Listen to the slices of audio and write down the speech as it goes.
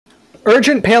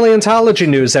Urgent paleontology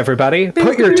news, everybody.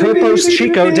 Put your Topos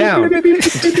Chico down.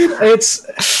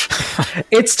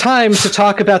 It's time to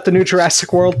talk about the new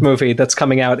Jurassic World movie that's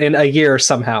coming out in a year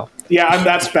somehow. Yeah,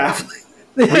 that's baffling.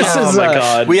 Oh my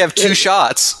god. We have three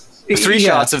shots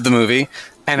of the movie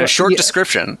and a short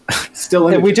description. Still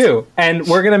in we do. And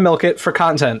we're going to milk it for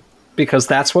content because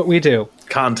that's what we do.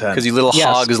 Content. Because you little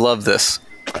hogs love this.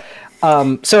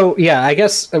 So yeah, I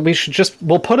guess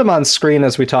we'll put them on screen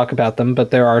as we talk about them,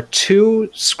 but there are two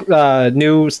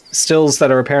new stills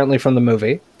that are apparently from the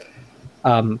movie.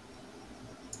 And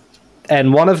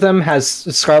one of them has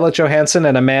Scarlett Johansson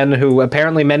and a man who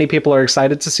apparently many people are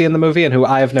excited to see in the movie and who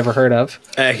I have never heard of.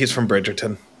 He's from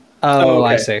Bridgerton. Oh,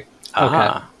 okay. I see.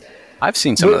 Okay. I've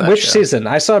seen some of that Which show. season?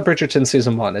 I saw Bridgerton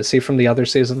season 1. Is he from the other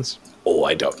seasons? Oh,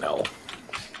 I don't know.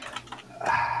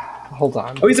 Hold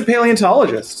on. Oh, he's a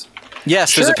paleontologist.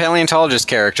 Yes, there's a paleontologist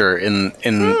character in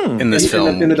this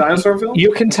film. In the dinosaur film?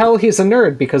 You can tell he's a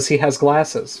nerd because he has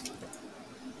glasses.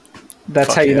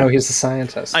 That's how you know he's a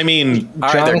scientist. I mean,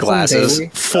 all right, they're glasses.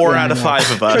 Bailey? 4 out of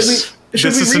 5 of us.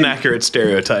 Should This we is an accurate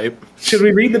stereotype. Should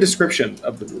we read the description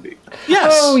of the movie?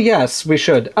 Yes. Oh, yes, we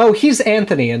should. Oh, he's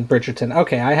Anthony in Bridgerton.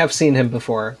 Okay, I have seen him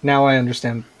before. Now I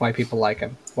understand why people like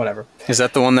him. Whatever. Is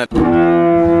that the one that...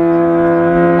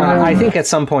 I think at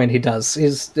some point he does.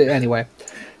 Anyway,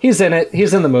 he's in it.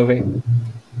 He's in the movie.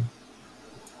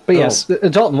 But yes,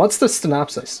 Dalton, what's the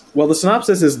synopsis? Well, the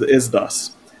synopsis is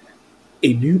thus.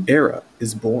 A new era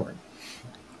is born.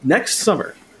 Next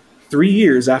summer, 3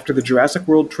 years after the Jurassic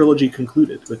World trilogy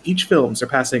concluded, with each film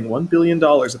surpassing $1 billion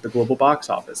at the global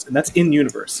box office, and that's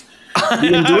in-universe,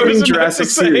 the enduring Jurassic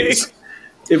series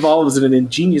evolves in an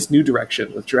ingenious new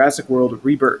direction with Jurassic World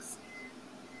Rebirth.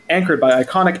 Anchored by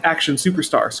iconic action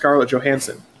superstar Scarlett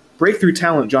Johansson, breakthrough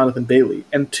talent Jonathan Bailey,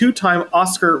 and two-time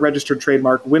Oscar-registered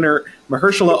trademark winner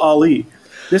Mahershala Ali,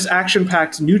 this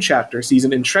action-packed new chapter sees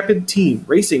an intrepid team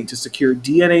racing to secure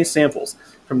DNA samples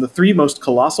from the 3 most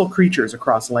colossal creatures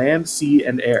across land, sea,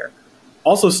 and air.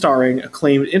 Also starring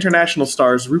acclaimed international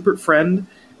stars Rupert Friend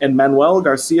and Manuel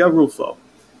Garcia Rulfo.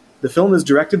 The film is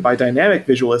directed by dynamic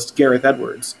visualist Gareth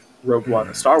Edwards, Rogue One,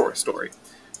 a Star Wars story,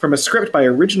 from a script by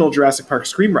original Jurassic Park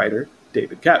screenwriter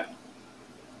David Koepp.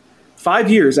 5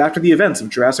 years after the events of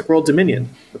Jurassic World Dominion,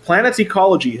 the planet's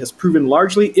ecology has proven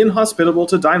largely inhospitable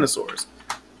to dinosaurs.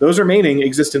 Those remaining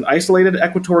exist in isolated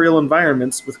equatorial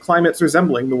environments with climates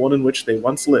resembling the one in which they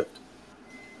once lived.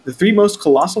 The 3 most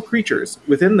colossal creatures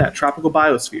within that tropical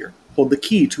biosphere hold the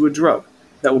key to a drug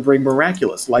that will bring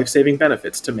miraculous life-saving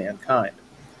benefits to mankind.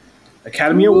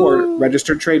 Academy Award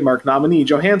registered trademark nominee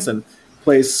Johansson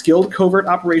plays skilled covert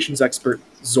operations expert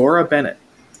Zora Bennett,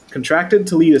 contracted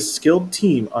to lead a skilled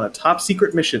team on a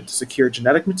top-secret mission to secure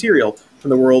genetic material from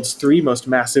the world's 3 most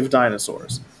massive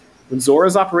dinosaurs. When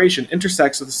Zora's operation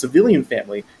intersects with a civilian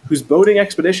family whose boating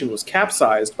expedition was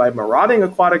capsized by marauding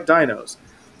aquatic dinos,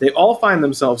 they all find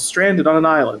themselves stranded on an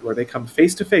island where they come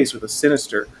face to face with a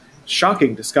sinister,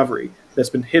 shocking discovery that's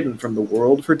been hidden from the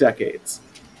world for decades.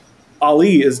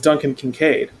 Ali is Duncan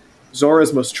Kincaid,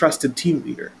 Zora's most trusted team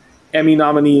leader. Emmy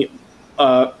nominee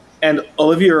and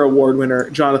Olivier Award winner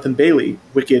Jonathan Bailey,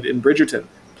 Wicked in Bridgerton,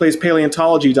 plays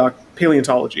paleontologist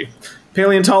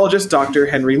Dr.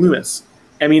 Henry Loomis.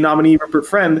 Emmy nominee Rupert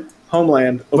Friend,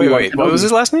 Homeland. Wait, what was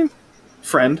his last name?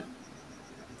 Friend.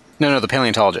 No, the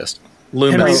paleontologist.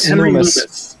 Loomis. Henry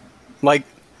Loomis. Like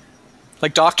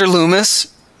Dr.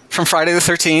 Loomis from Friday the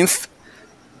 13th.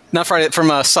 Not Friday,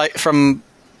 from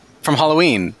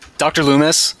Halloween. Dr.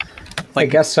 Loomis. I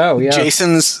guess so, yeah.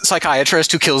 Jason's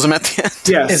psychiatrist who kills him at the end.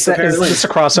 Yes. Is this a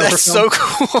crossover That's film? so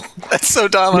cool. That's so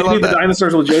dumb. I Maybe love the that.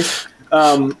 dinosaurs will chase.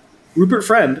 Rupert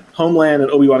Friend, Homeland, and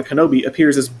Obi-Wan Kenobi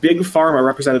appears as Big Pharma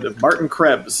representative Martin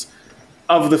Krebs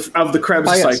of the Krebs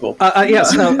cycle.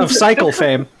 Yes, of cycle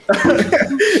fame.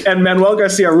 And Manuel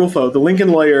Garcia Rulfo, the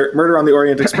Lincoln lawyer, Murder on the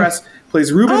Orient Express,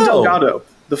 plays Ruben Delgado,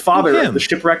 the father of the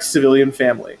shipwrecked civilian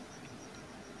family.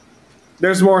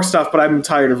 There's more stuff, but I'm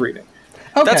tired of reading.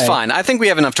 Okay. That's fine. I think we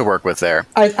have enough to work with there.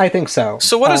 I think so.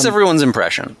 So what is everyone's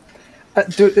impression?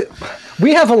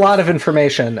 We have a lot of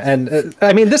information, and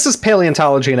I mean, this is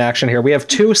paleontology in action here. We have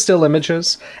 2 still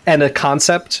images and a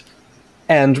concept,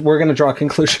 and we're going to draw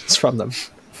conclusions from them.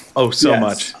 Oh, so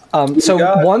much.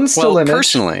 One still image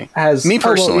personally, has... Me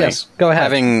personally, yes, go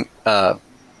ahead.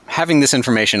 Having this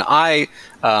information, I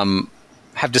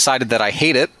have decided that I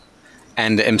hate it,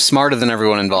 and am smarter than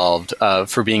everyone involved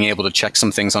for being able to check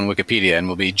some things on Wikipedia, and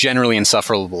will be generally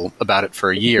insufferable about it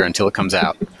for a year until it comes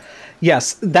out.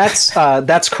 Yes, that's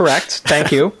correct.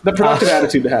 Thank you. The productive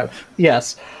attitude to have.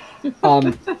 Yes. All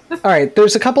right,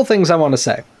 there's a couple things I want to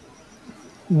say.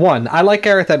 one, I like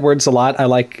Gareth Edwards a lot. I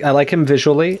like him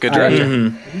visually. Good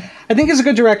director. I think he's a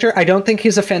good director. I don't think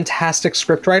he's a fantastic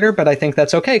scriptwriter, but I think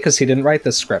that's okay because he didn't write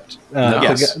this script.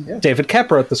 David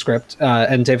Koepp wrote the script,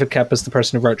 and David Koepp is the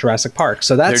person who wrote Jurassic Park.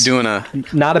 So that's They're doing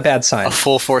not a bad sign. a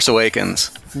full Force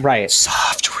Awakens. Right.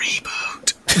 Soft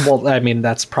reboot. Well, I mean,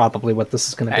 that's probably what this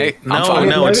is going to be. Hey, I'm fine.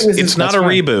 No, it's not a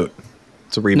reboot.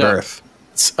 It's a rebirth.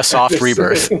 It's a soft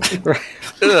rebirth.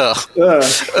 Ugh.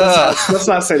 Let's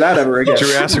not say that ever again.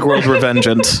 Jurassic World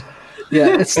Revengeance.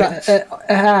 Yeah, it's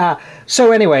not.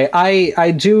 So anyway,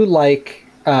 I do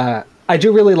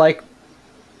really like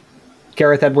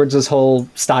Gareth Edwards' whole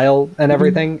style and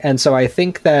everything, and so I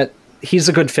think that he's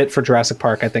a good fit for Jurassic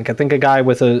Park. I think a guy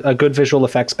with a good visual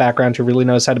effects background who really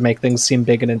knows how to make things seem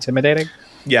big and intimidating.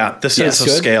 Yeah, the sense of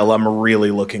scale I'm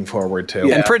really looking forward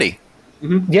to. And pretty.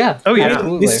 Yeah. Oh yeah.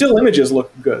 absolutely. These still images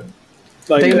look good.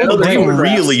 Like, They look They great.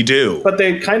 really do. but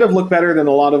they kind of look better than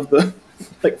a lot of the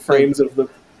frames of the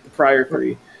prior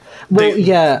three. Well,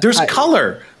 yeah. There's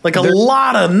color, like a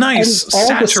lot of nice and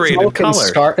all the saturated smoke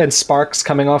color. and sparks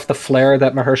coming off the flare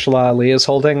that Mahershala Ali is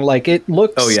holding. Like it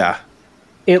looks. Oh yeah.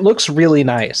 It looks really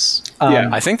nice. Yeah.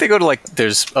 I think they go to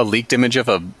there's a leaked image of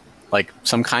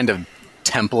some kind of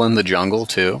temple in the jungle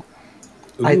too.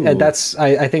 I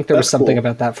think there was something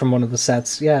about that from one of the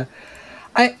sets. Yeah,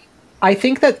 I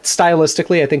think that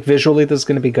stylistically, I think visually this is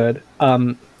going to be good.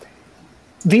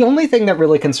 The only thing that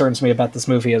really concerns me about this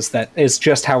movie is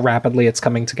just how rapidly it's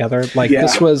coming together. Like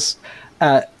this was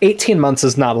 18 months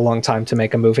is not a long time to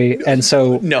make a movie, and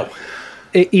so No.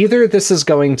 Either this is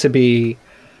going to be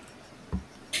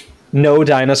no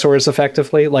dinosaurs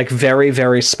effectively, like very,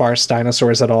 very sparse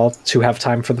dinosaurs at all to have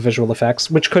time for the visual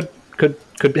effects, which could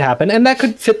happen, and that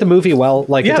could fit the movie well.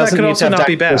 Like Yeah, it that doesn't could need also to have not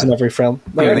be dinosaurs bad. in every film.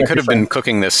 Yeah, they could have been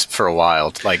cooking this for a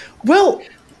while. Well,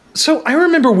 so I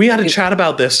remember we had a chat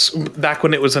about this back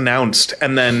when it was announced,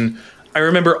 and then I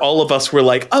remember all of us were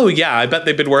like, "Oh yeah, I bet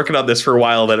they've been working on this for a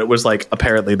while." That it was like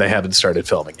apparently they haven't started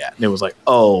filming yet, and it was like,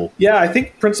 "Oh, Yeah, I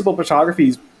think principal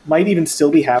photography might even still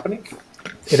be happening.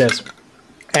 It is,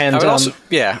 and I would also,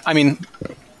 I mean,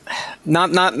 not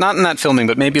in that filming,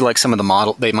 but maybe some of the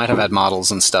model. They might have had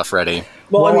models and stuff ready.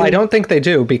 well, I don't think they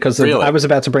do because Really? I was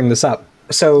about to bring this up.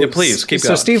 So Yeah, please, keep So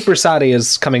going. Steve Brusatte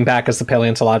is coming back as the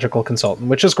paleontological consultant,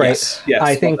 which is great. Yes,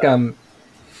 I love think that.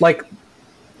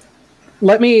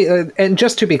 let me and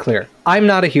just to be clear, I'm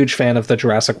not a huge fan of the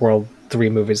Jurassic World 3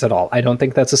 movies at all. I don't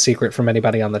think that's a secret from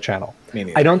anybody on the channel. Me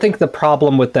neither. I don't think the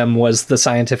problem with them was the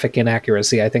scientific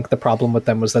inaccuracy. I think the problem with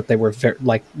them was that they were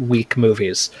weak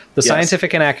movies. The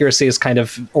scientific inaccuracy is kind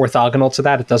of orthogonal to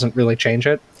that. It doesn't really change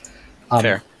it.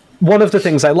 Fair. One of the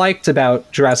things I liked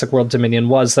about Jurassic World Dominion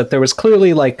was that there was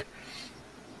clearly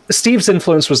Steve's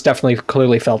influence was definitely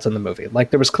clearly felt in the movie.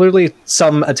 Like there was clearly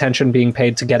some attention being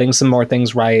paid to getting some more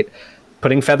things right.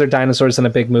 Putting feathered dinosaurs in a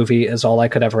big movie is all I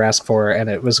could ever ask for, and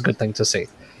it was a good thing to see.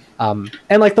 And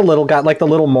the little guy, the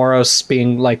little Moros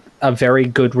being a very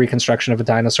good reconstruction of a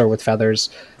dinosaur with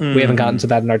feathers. We haven't gotten to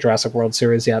that in our Jurassic World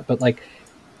series yet, but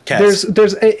cats.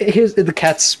 there's the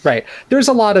cats, right? There's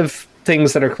a lot of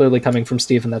things that are clearly coming from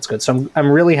Steve, and that's good. So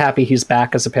I'm really happy he's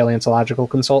back as a paleontological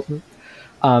consultant.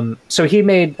 So he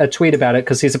made a tweet about it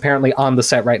because he's apparently on the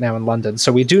set right now in London.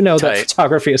 So we do know that Tight.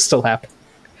 photography is still happening.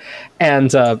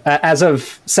 And as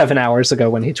of 7 hours ago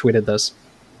when he tweeted this.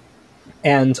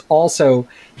 And also,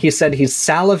 he said he's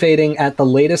salivating at the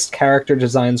latest character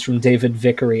designs from David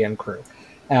Vickery and crew.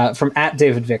 From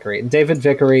 @David Vickery. And David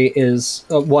Vickery was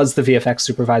the VFX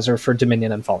supervisor for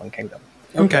Dominion and Fallen Kingdom.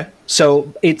 Okay.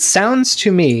 So it sounds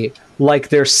to me like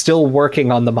they're still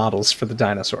working on the models for the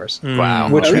dinosaurs. Wow.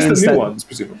 Which At least means the new that- ones,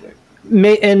 presumably.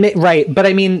 Right, but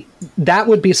I mean, that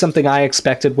would be something I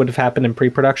expected would have happened in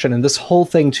pre-production, and this whole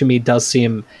thing to me does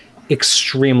seem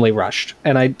extremely rushed.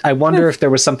 And I wonder if there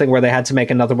was something where they had to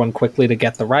make another one quickly to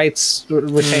get the rights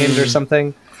retained or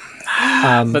something.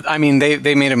 But I mean,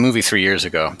 they made a movie 3 years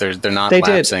ago. They're not They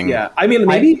did, lapsing. Yeah, I mean,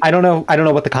 maybe I don't know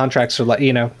what the contracts are like.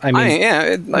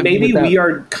 maybe we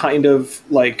are kind of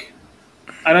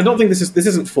and I don't think this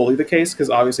isn't fully the case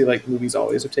because obviously movies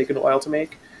always have taken a while to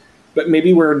make, but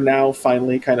maybe we're now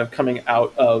finally kind of coming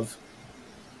out of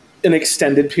an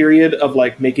extended period of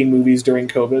making movies during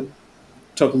COVID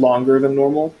took longer than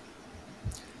normal.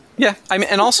 Yeah, I mean,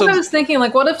 and also I was thinking,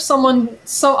 what if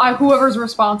whoever's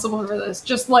responsible for this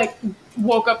just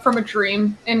woke up from a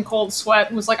dream in cold sweat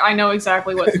and was I know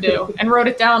exactly what to do, and wrote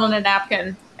it down on a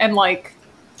napkin and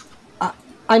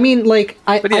I mean, like,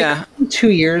 But yeah.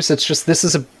 2 years. It's just this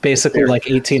is basically like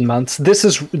 18 months. This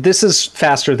is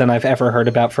faster than I've ever heard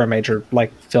about for a major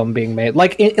like film being made.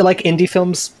 Like indie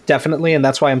films, definitely, and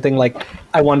that's why I'm thinking like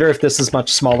I wonder if this is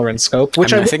much smaller in scope.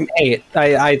 Which I think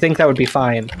I think that would be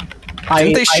fine.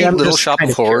 Didn't they shoot Little Shop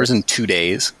of Horrors in 2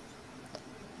 days?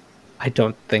 I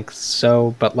don't think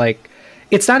so, but like,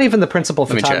 it's not even the principal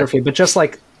photography, but just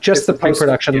the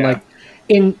pre-production. Yeah. Like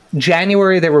in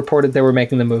January, they reported they were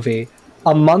making the movie.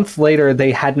 A month later,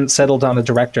 they hadn't settled on a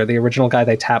director. The original guy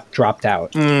they dropped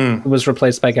out. It was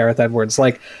replaced by Gareth Edwards.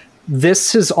 Like,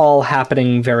 this is all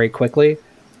happening very quickly.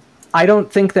 I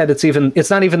don't think that it's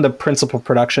not even the principal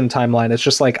production timeline. It's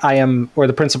just like or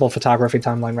the principal photography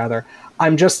timeline, rather.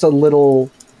 I'm just a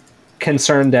little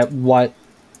concerned at what,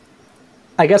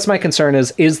 I guess my concern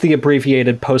is the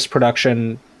abbreviated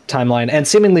post-production timeline and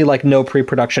seemingly like no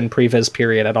pre-production previs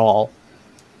period at all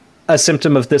a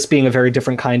symptom of this being a very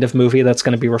different kind of movie that's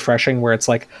going to be refreshing, where it's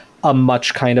like a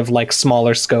much kind of like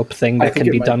smaller scope thing that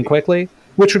can be done quickly,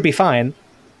 which would be fine.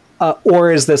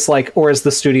 Or is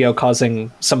the studio causing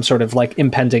some sort of like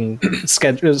impending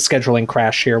scheduling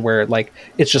crash here where like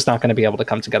it's just not going to be able to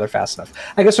come together fast enough?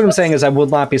 I guess what I'm saying is I would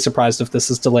not be surprised if this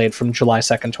is delayed from July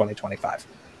 2nd, 2025.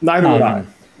 Neither would I.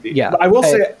 Yeah. I will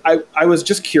say I was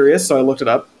just curious, so I looked it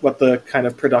up, what the kind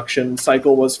of production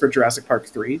cycle was for Jurassic Park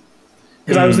 3.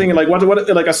 Because I was thinking, like, what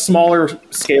like a smaller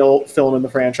scale film in the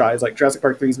franchise, like Jurassic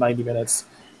Park 3 is 90 minutes.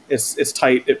 It's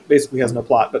tight. It basically has no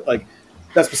plot, but like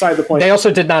that's beside the point. They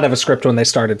also did not have a script when they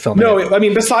started filming. No, I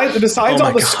mean besides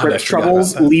all the script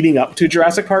troubles leading up to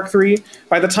Jurassic Park 3,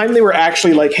 by the time they were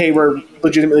actually like, hey, we're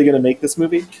legitimately going to make this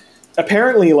movie,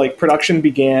 apparently like production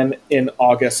began in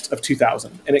August of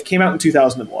 2000 and it came out in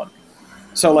 2001.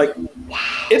 So like,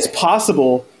 it's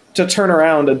possible to turn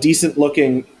around a decent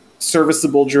looking,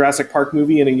 serviceable Jurassic Park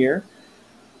movie in a year.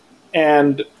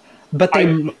 I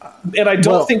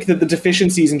don't think that the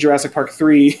deficiencies in Jurassic Park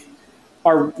 3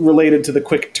 are related to the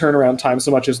quick turnaround time so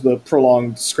much as the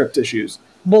prolonged script issues.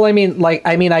 Well,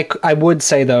 I would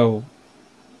say though,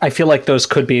 I feel like those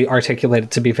could be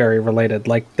articulated to be very related.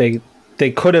 Like they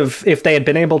could have, if they had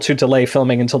been able to delay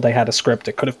filming until they had a script,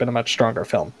 it could have been a much stronger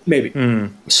film. Maybe.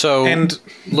 So, and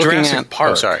Jurassic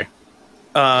Park. Sorry.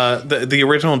 The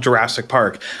original Jurassic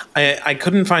Park, I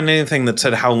couldn't find anything that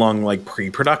said how long like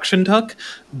pre-production took,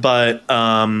 but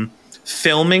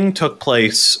filming took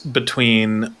place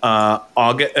between from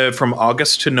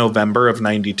August to November of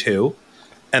 92,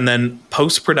 and then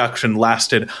post-production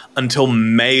lasted until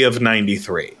May of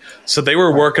 93. So they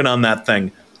were working on that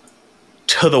thing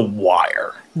to the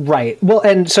wire. Right. Well,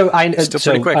 and so I'm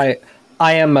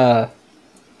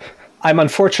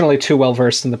unfortunately too well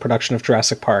versed in the production of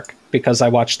Jurassic Park because I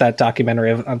watched that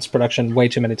documentary on its production way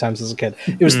too many times as a kid.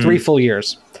 It was 3 full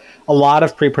years, a lot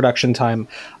of pre-production time.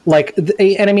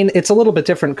 And I mean, it's a little bit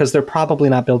different because they're probably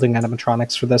not building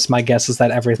animatronics for this. My guess is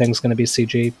that everything's going to be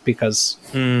CG because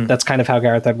that's kind of how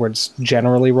Gareth Edwards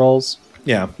generally rolls.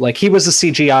 Yeah. Like he was a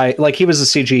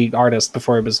CG artist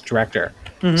before he was a director.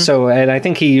 So, and I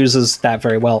think he uses that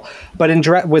very well. But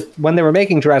when they were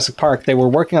making Jurassic Park, they were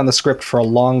working on the script for a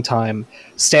long time.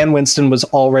 Stan Winston was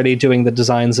already doing the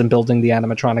designs and building the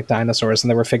animatronic dinosaurs, and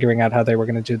they were figuring out how they were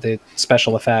going to do the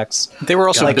special effects. They were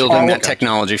also building that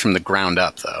technology from the ground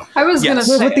up, though. I was going to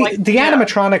say, the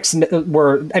animatronics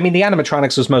were. I mean, the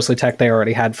animatronics was mostly tech they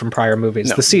already had from prior movies.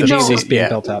 The CG was being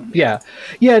built up. Yeah.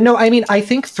 No, I mean, I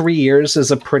think 3 years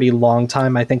is a pretty long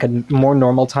time. I think a more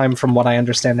normal time, from what I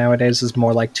understand nowadays, is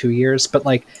more like 2 years. But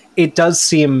like, it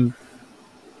seems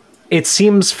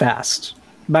fast.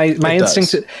 My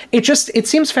instinct, it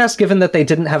seems fast given that they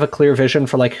didn't have a clear vision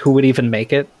for like who would even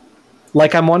make it.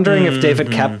 Like, I'm wondering if David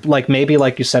Koepp, like maybe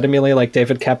like you said, Amelia, like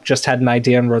David Koepp just had an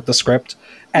idea and wrote the script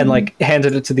and like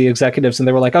handed it to the executives, and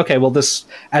they were like, okay, well, this,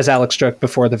 as Alex joked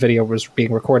before the video was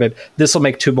being recorded, this will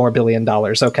make $2 more billion.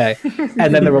 Okay.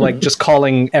 And then they were like just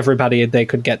calling everybody they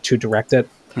could get to direct it.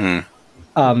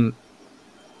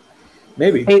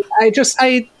 Maybe.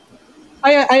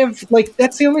 I have, like,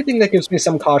 that's the only thing that gives me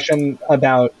some caution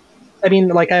about, I mean,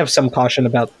 like, I have some caution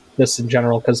about this in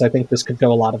general, because I think this could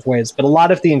go a lot of ways, but a lot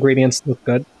of the ingredients look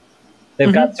good.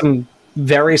 They've got some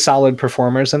very solid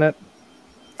performers in it.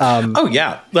 I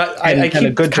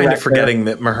keep kind of forgetting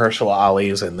that Mahershala Ali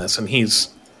is in this, and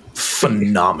he's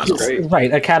phenomenal.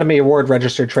 Right, Academy Award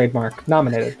registered trademark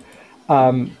nominated.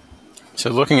 So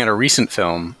looking at a recent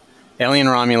film, Alien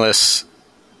Romulus,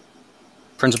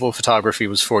 principal photography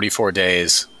was 44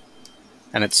 days,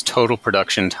 and its total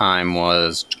production time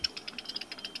was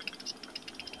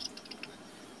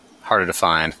harder to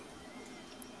find.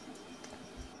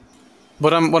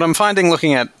 What I'm finding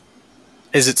looking at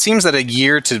is it seems that a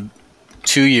year to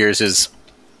 2 years is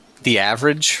the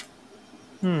average.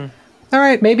 All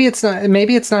right, maybe it's not.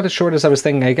 Maybe it's not as short as I was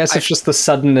thinking. I guess it's just the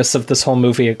suddenness of this whole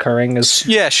movie occurring.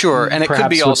 Yeah, sure, and it could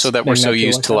be also that we're so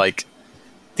used to that. like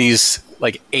these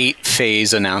like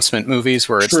 8-phase announcement movies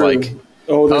where it's True. like, there's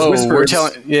we're whispers.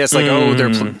 telling, it's like,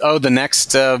 the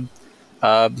next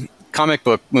comic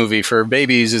book movie for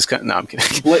babies is no, I'm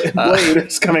kidding. Blade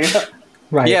is coming up.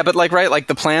 Right. Yeah, but like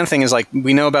the plan thing is like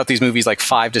we know about these movies like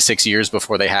 5 to 6 years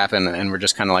before they happen, and we're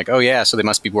just kind of like, oh yeah, so they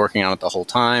must be working on it the whole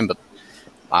time, but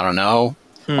I don't know.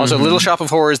 Also, Little Shop of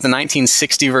Horrors, the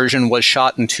 1960 version was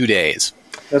shot in 2 days.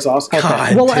 That's awesome.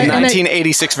 Okay. Well, The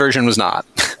 1986 version was not.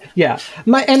 Yeah,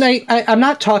 I'm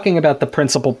not talking about the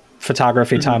principal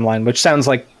photography timeline, which sounds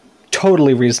like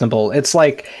totally reasonable. It's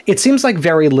like it seems like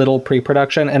very little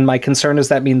pre-production, and my concern is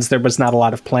that means there was not a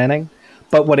lot of planning.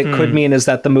 But what it could mean is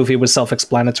that the movie was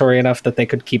self-explanatory enough that they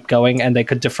could keep going and they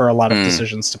could defer a lot of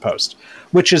decisions to post,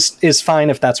 which is fine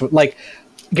if that's what like.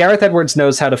 Gareth Edwards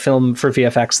knows how to film for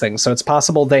VFX things, so it's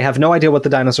possible they have no idea what the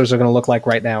dinosaurs are going to look like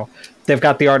right now. They've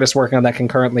got the artists working on that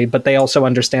concurrently, but they also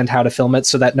understand how to film it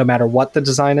so that no matter what the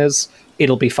design is,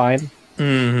 it'll be fine.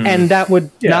 And that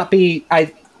would not be...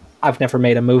 I've never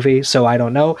made a movie, so I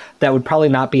don't know. That would probably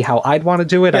not be how I'd want to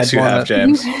do it. Yes, you have,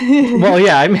 James. Well,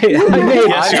 yeah, I made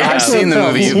Yes, you have. I've seen the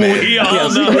movie you made. We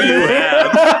all know you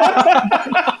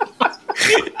have.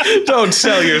 Don't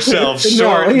sell yourself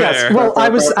short there. Well, I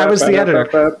was the editor.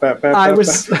 I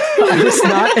was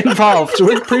not involved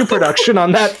with pre-production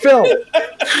on that film.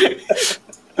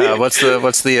 What's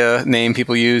the name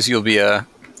people use? You'll be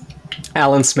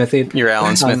Alan Smithy. You're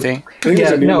Alan Smithy. I think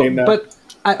there's a new name now. But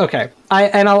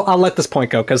I'll let this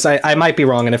point go because I might be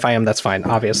wrong, and if I am, that's fine,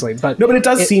 obviously. But No, but it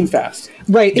does seem fast.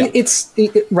 right. Yeah.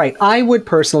 Right. I would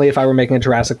personally, if I were making a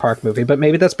Jurassic Park movie, but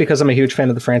maybe that's because I'm a huge fan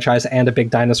of the franchise and a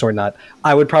big dinosaur nut.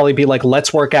 I would probably be like,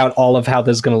 let's work out all of how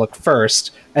this is going to look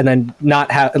first, and then not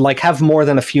have more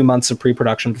than a few months of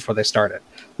pre-production before they start it.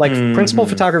 Like principal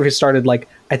photography started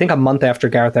I think a month after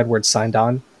Gareth Edwards signed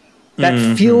on.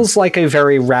 That feels like a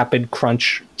very rapid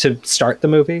crunch to start the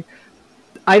movie.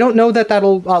 I don't know that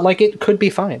that'll it could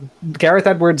be fine. Gareth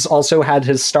Edwards also had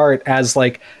his start as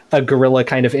like a guerrilla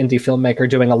kind of indie filmmaker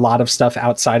doing a lot of stuff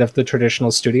outside of the traditional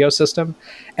studio system.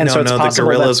 And so it's possible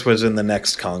the Gorillas was in the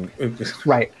next Kong.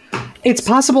 Right. It's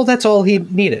possible that's all he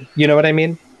needed. You know what I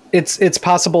mean? It's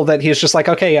possible that he's just like,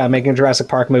 okay, yeah, I'm making a Jurassic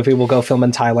Park movie. We'll go film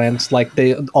in Thailand. Like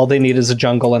all they need is a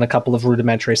jungle and a couple of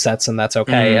rudimentary sets, and that's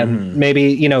okay. And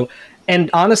maybe,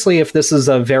 and honestly, if this is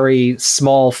a very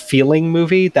small feeling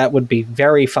movie, that would be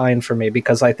very fine for me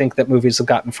because I think that movies have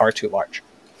gotten far too large.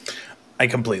 I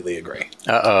completely agree.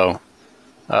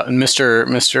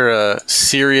 Mr.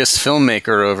 Serious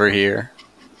filmmaker over here.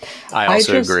 I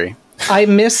also agree. I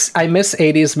miss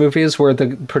 80s movies where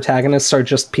the protagonists are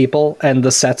just people and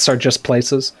the sets are just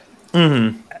places.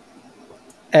 Yeah.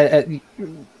 I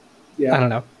don't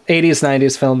know. 80s,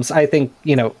 90s films. I think,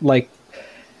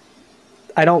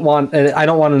 I don't want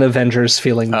an Avengers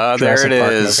feeling. Jurassic there it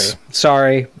Park is. Movie.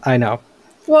 Sorry, I know.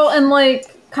 Well, and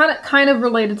kind of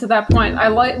related to that point, I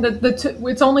like the two,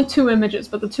 it's only 2 images,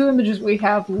 but the 2 images we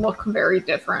have look very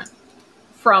different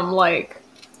from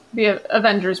the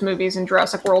Avengers movies and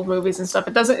Jurassic World movies and stuff.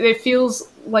 It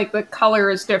feels like the color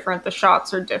is different, the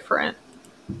shots are different.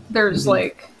 There's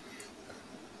it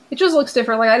just looks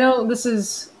different. Like I know this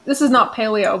is not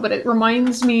paleo, but it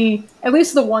reminds me, at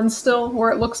least the one still, where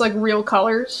it looks like real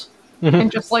colors and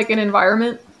just like an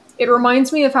environment. It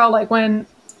reminds me of how when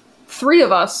 3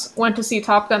 of us went to see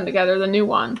Top Gun together, the new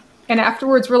one, and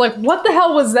afterwards we're like, what the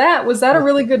hell was that? Was that a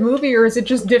really good movie, or is it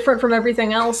just different from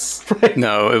everything else?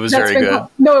 No, it was very good.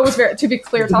 No, it was very, to be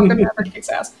clear, Top Gun Maverick kicks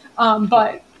ass.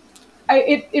 But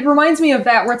it reminds me of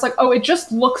that, where it's like, oh, it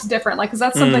just looks different. Because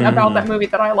that's something about that movie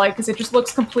that I like, because it just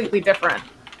looks completely different.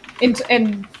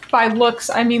 And by looks,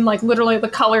 I mean literally the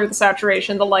color, the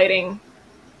saturation, the lighting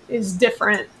is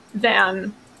different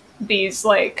than these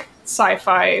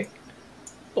sci-fi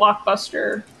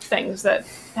blockbuster things that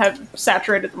have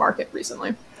saturated the market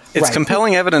recently. It's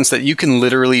compelling evidence that you can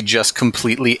literally just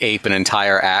completely ape an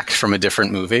entire act from a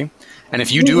different movie. And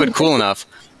if you do it cool enough,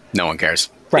 no one cares.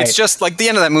 Right. It's just the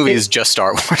end of that movie is just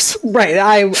Star Wars. Right.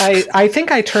 I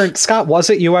think I turned, Scott, was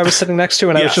it you I was sitting next to?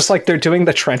 And I was just they're doing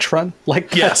the trench run.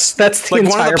 That's the entire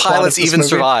one of the pilots even movie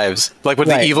survives. With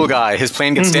the evil guy, his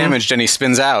plane gets damaged and he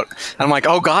spins out. And I'm like,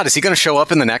 oh God, is he going to show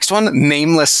up in the next one?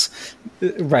 Nameless.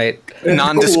 Right.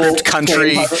 Nondescript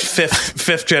country.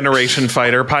 Fifth generation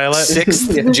fighter pilot.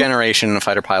 6th generation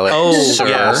fighter pilot. Oh, sir.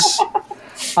 yes.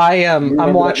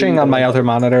 I'm watching on my other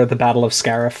monitor the Battle of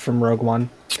Scarif from Rogue One.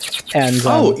 And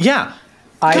yeah.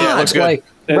 It looks good.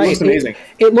 It looks amazing.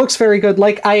 It looks very good.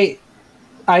 I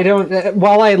I don't.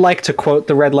 While I like to quote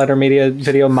the Red Letter Media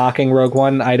video mocking Rogue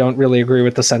One, I don't really agree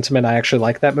with the sentiment. I actually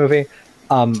like that movie.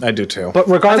 I do too. But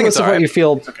regardless of what you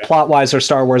feel, plot-wise or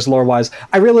Star Wars lore-wise,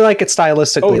 I really like it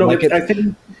stylistically. Oh no, like I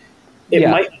think it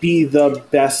might be the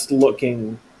best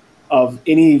looking of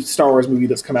any Star Wars movie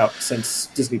that's come out since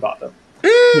Disney bought them.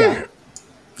 Yeah.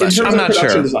 I'm not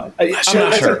sure. I'm not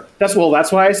sure.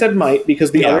 That's why I said might,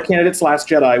 because the other candidate's Last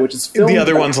Jedi, which is filmed, the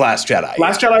other one's Last Jedi.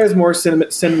 Last Jedi is more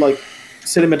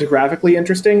cinematographically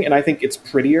interesting, and I think it's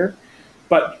prettier.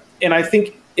 And I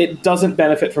think it doesn't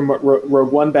benefit from what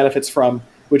Rogue One benefits from,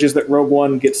 which is that Rogue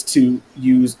One gets to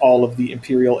use all of the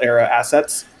Imperial era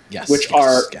assets, which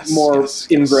are more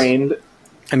ingrained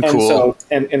and cool.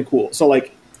 And cool. So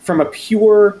like from a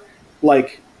pure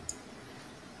like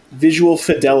visual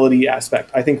fidelity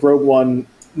aspect, I think Rogue One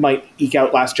might eke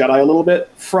out Last Jedi a little bit.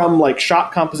 From like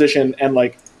shot composition and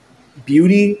like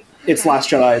beauty, it's Last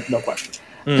Jedi, no question.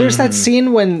 There's that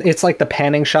scene when it's like the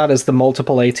panning shot as the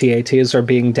multiple AT-ATs are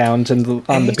being downed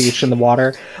on the beach in the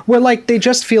water, where like they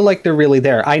just feel like they're really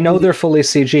there. I know they're fully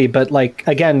CG, but like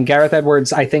again, Gareth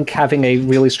Edwards, I think having a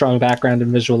really strong background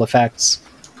in visual effects.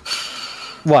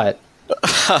 What?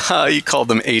 You called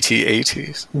them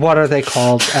AT-ATs. What are they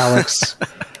called, Alex?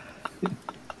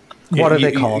 What are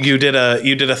they called? You did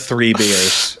a 3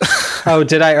 beers. Oh,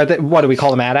 did I? What do we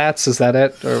call them? AT-ATs? Is that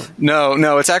it? Or?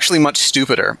 No, it's actually much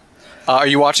stupider. Are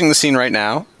you watching the scene right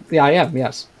now? Yeah, I am,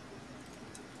 yes.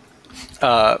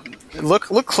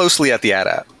 Look closely at the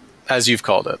AT-AT, as you've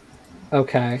called it.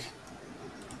 Okay.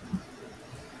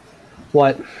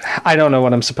 What? I don't know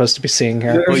what I'm supposed to be seeing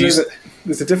here.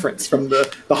 There's a difference from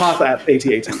the Hoth at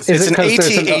AT-ATs. It's an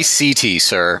AT-ACT,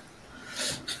 sir.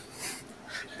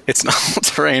 It's an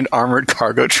all-terrain armored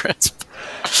cargo transport.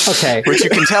 Okay. Which you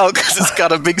can tell because it's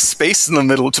got a big space in the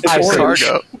middle to put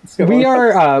cargo. We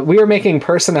are making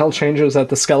personnel changes at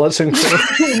the skeleton crew.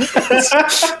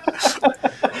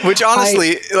 Which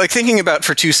honestly, like thinking about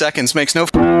for 2 seconds makes no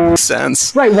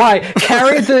sense. Right, why?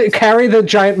 Carry the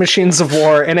giant machines of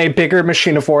war in a bigger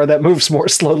machine of war that moves more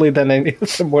slowly than any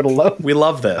of them would alone. We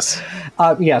love this.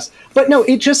 Yes. But no,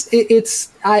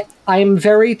 I'm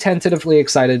very tentatively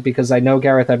excited because I know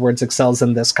Gareth Edwards excels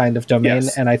in this kind of domain,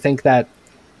 and I think that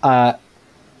I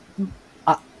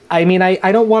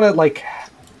don't want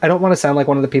to sound like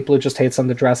one of the people who just hates on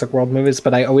the Jurassic World movies,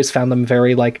 but I always found them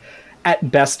very like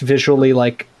at best visually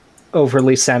like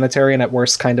overly sanitary and at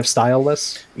worst kind of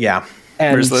styleless. Yeah.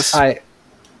 And where's this?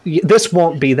 This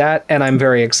won't be that, and I'm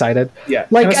very excited. Yeah.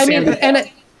 Like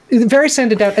very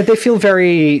sanded down. They feel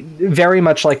very, very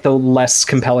much like the less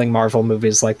compelling Marvel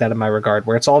movies like that in my regard,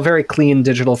 where it's all very clean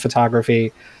digital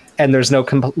photography, and there's no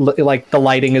like the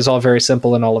lighting is all very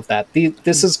simple and all of that.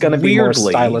 This is going to be more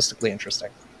stylistically interesting,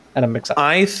 and I'm excited.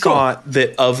 I thought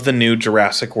that of the new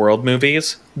Jurassic World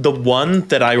movies, the one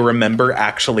that I remember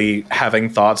actually having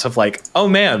thoughts of like, oh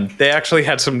man, they actually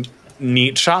had some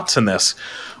neat shots in this,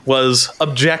 was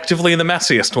objectively the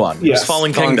messiest one. Yes. It was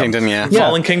Fallen Kingdom.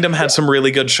 Fallen Kingdom had some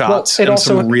really good shots and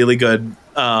some really good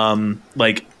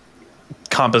like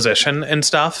composition and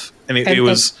stuff. And it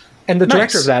was and the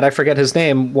director of that, I forget his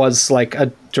name, was like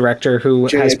a director who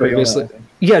has previously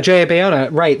J.A. Bayona,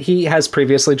 right. He has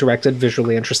previously directed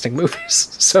visually interesting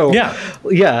movies. So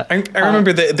I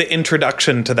remember the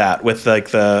introduction to that with like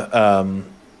the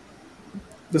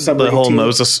whole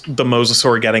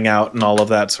mosasaur getting out and all of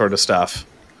that sort of stuff.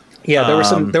 Yeah, there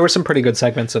were some pretty good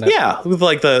segments in it. Yeah, with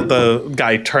like the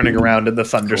guy turning around in the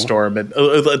thunderstorm and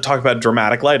talk about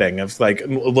dramatic lighting of like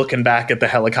looking back at the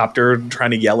helicopter,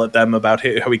 trying to yell at them about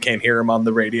how he can't hear him on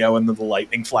the radio, and then the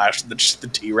lightning flash, the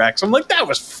T-Rex. I'm like, that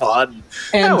was fun.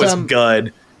 And, that was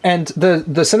good. And the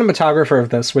cinematographer of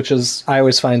this, which is I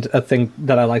always find a thing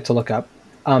that I like to look up,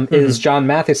 is John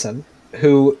Mathieson,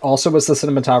 who also was the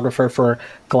cinematographer for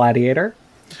Gladiator.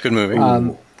 Good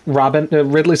movie.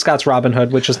 Ridley Scott's Robin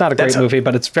Hood, which is not a great movie,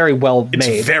 but it's very well made.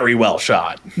 It's very well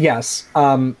shot. Yes.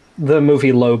 The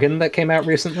movie Logan that came out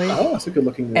recently. Oh, it's a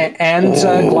good-looking movie. And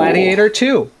Gladiator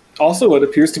 2. Also, it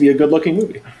appears to be a good-looking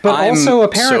movie. But also,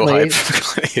 apparently... so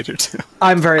hyped for Gladiator 2.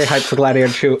 I'm very hyped for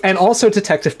Gladiator 2. And also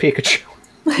Detective Pikachu.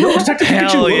 No, Detective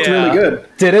Pikachu looked really good.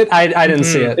 Did it? I didn't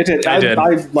see it. It did. I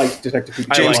liked Detective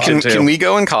Pikachu. James, can we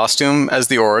go in costume as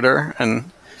the orator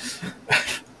and...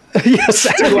 Yes.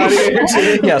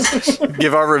 Yes.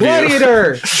 Give our review.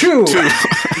 Gladiator 2.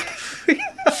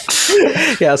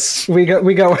 Yes, we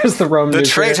go as the Roman. The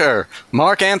traitor,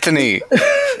 Mark Antony,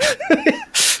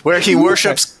 where he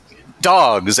worships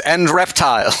dogs and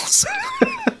reptiles.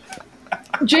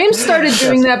 James started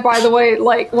doing that, by the way,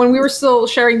 like when we were still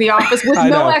sharing the office with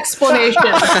no explanation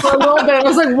for a little bit. I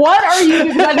was like, what are you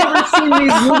doing? I've never seen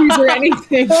these movies or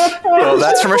anything. Well,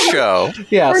 that's from a show.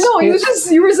 Yes. Or no, it was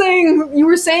just you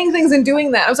were saying things and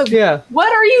doing that. I was like,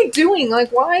 what are you doing?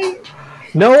 Like, why?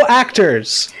 No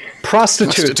actors,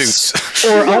 prostitutes,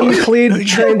 or unclean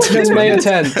tradesmen may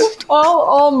attend.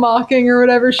 All mocking or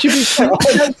whatever should be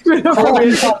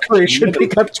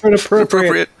kept to an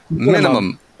appropriate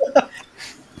minimum.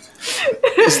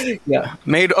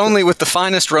 Made only with the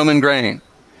finest Roman grain.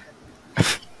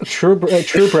 True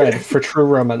bread for true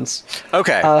Romans.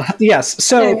 Okay. Yes.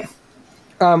 So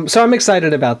I'm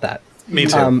excited about that. Me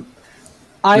too.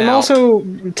 I'm also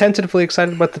tentatively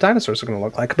excited what the dinosaurs are going to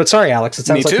look like. But sorry, Alex, it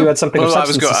sounds like you had something of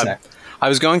substance to say. I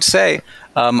was going to say,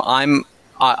 I'm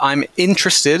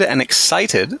interested and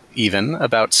excited even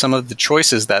about some of the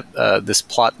choices that this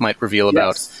plot might reveal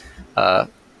about, that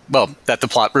the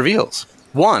plot reveals.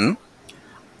 One,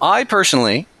 I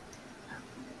personally,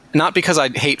 not because I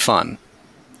hate fun,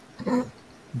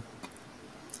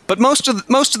 but most of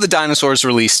the dinosaurs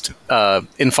released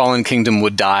in Fallen Kingdom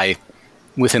would die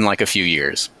within like a few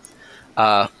years.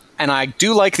 And I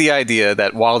do like the idea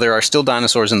that while there are still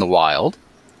dinosaurs in the wild,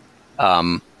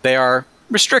 they are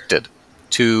restricted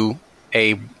to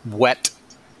a wet,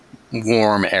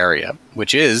 warm area,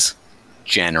 which is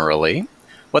generally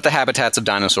what the habitats of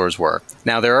dinosaurs were.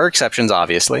 Now, there are exceptions,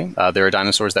 obviously. There are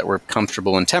dinosaurs that were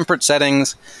comfortable in temperate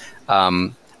settings.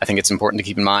 I think it's important to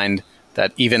keep in mind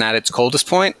that even at its coldest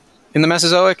point in the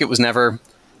Mesozoic, it was never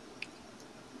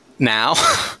now.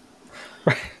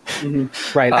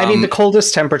 Right. I mean, the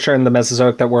coldest temperature in the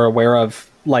Mesozoic that we're aware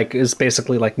of, like, is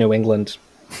basically like New England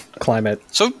climate.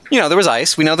 So, there was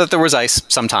ice. We know that there was ice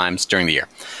sometimes during the year.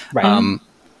 Right.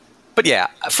 But yeah,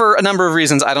 for a number of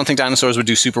reasons, I don't think dinosaurs would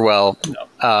do super well.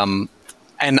 No.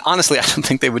 And honestly, I don't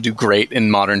think they would do great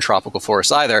in modern tropical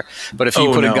forests either. But if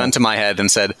you put a gun to my head and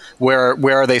said, where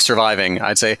are they surviving?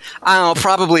 I'd say, I don't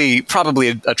know,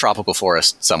 probably a tropical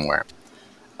forest somewhere.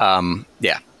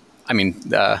 Yeah. I mean,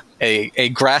 a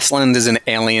grassland is an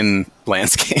alien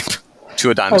landscape to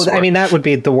a dinosaur. I mean, that would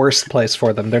be the worst place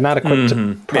for them. They're not equipped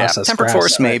to process temperate grass,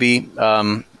 forest, maybe.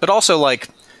 But also, like,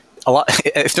 a lot.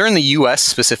 If they're in the U.S.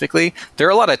 specifically, there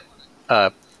are a lot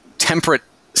of temperate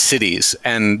cities,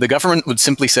 and the government would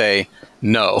simply say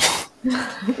no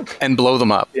and blow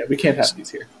them up. Yeah, we can't have these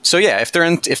here. So yeah, if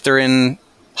they're in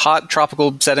hot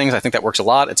tropical settings, I think that works a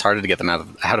lot. It's harder to get them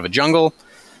out of a jungle.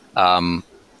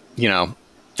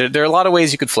 There are a lot of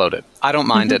ways you could float it. I don't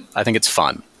mind it. I think it's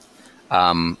fun.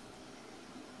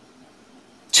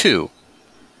 2.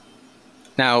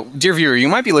 Now, dear viewer, you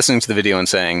might be listening to the video and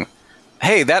saying,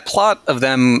 hey, that plot of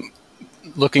them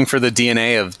looking for the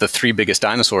DNA of the 3 biggest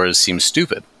dinosaurs seems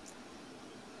stupid.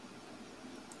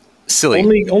 Silly.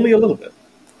 Only a little bit.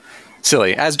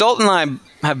 Silly. As Dalton and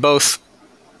I have both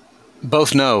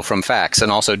know from facts,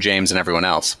 and also James and everyone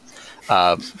else,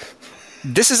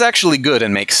 this is actually good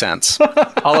and makes sense.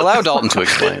 I'll allow Dalton to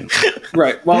explain.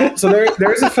 Right. Well, so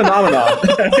there's a phenomenon.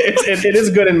 It is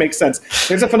good and makes sense.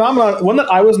 There's a phenomenon, one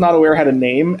that I was not aware had a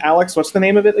name. Alex, what's the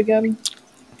name of it again?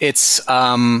 It's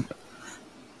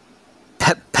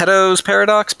Peto's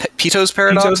paradox? Pito's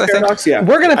paradox, I think? Paradox, yeah.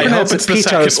 We're going to pronounce it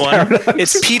Pito's paradox.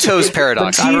 It's Pito's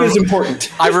paradox. The T is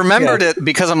important. I remembered it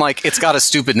because I'm like, it's got a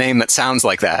stupid name that sounds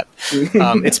like that.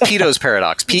 It's Pito's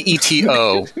paradox.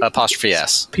 P-E-T-O apostrophe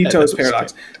S. Pito's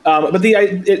paradox. But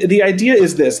the idea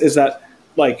is that,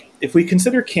 like, if we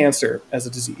consider cancer as a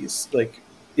disease, like,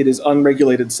 it is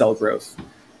unregulated cell growth.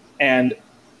 And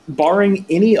barring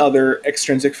any other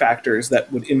extrinsic factors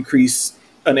that would increase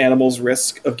an animal's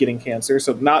risk of getting cancer,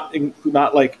 so not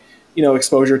like,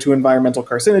 exposure to environmental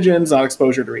carcinogens, not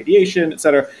exposure to radiation,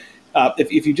 etc.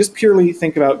 If you just purely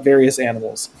think about various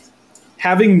animals,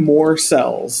 having more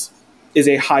cells is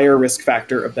a higher risk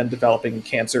factor of them developing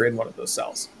cancer in one of those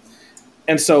cells.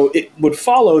 And so it would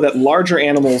follow that larger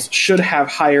animals should have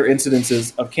higher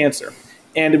incidences of cancer.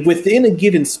 And within a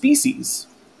given species,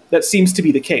 that seems to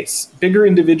be the case. Bigger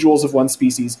individuals of one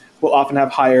species will often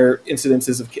have higher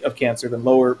incidences of cancer than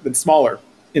smaller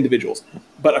individuals.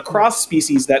 But across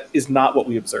species, that is not what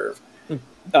we observe.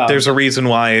 There's a reason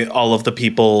why all of the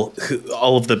people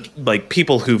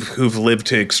who've lived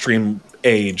to extreme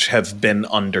age have been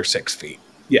under 6 feet.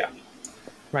 Yeah,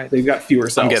 right. They've got fewer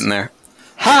cells. I'm getting there.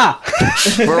 Ha!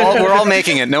 We're all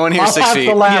making it. No one here's 6 feet.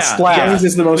 The last laugh. James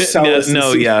is the most cellous.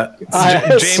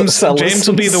 James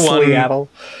will be the one.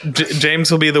 James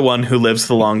will be the one who lives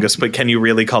the longest. But can you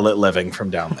really call it living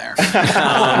from down there?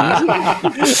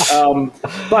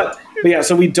 But But yeah,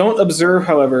 so we don't observe,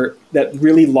 however, that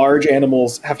really large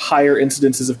animals have higher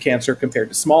incidences of cancer compared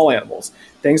to small animals.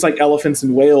 Things like elephants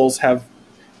and whales have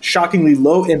shockingly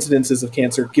low incidences of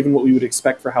cancer given what we would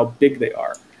expect for how big they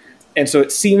are. And so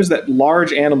it seems that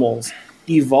large animals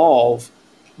evolve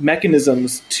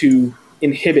mechanisms to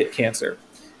inhibit cancer.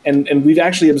 And we've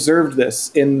actually observed this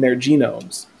in their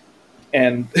genomes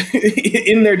and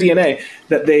in their DNA,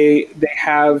 that they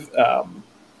have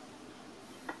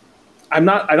I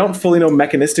don't fully know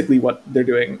mechanistically what they're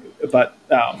doing, but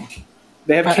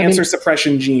they have cancer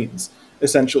suppression genes,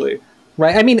 essentially.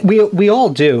 Right. I mean, we all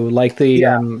do. Like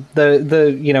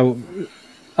the you know,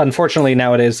 unfortunately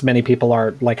nowadays many people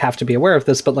are like have to be aware of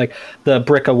this, but like the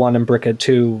BRCA1 and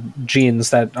BRCA2 genes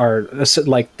that are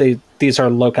like these are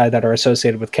loci that are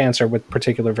associated with cancer with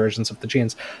particular versions of the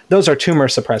genes. Those are tumor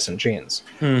suppressant genes.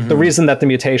 Mm-hmm. The reason that the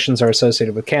mutations are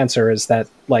associated with cancer is that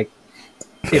like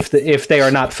if they are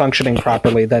not functioning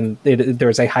properly, then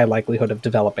there's a high likelihood of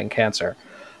developing cancer.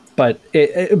 But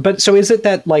so is it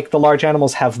that like the large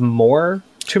animals have more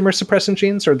tumor suppressant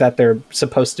genes, or that they're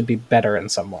supposed to be better in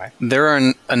some way? There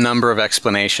are a number of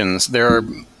explanations. There are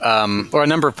or a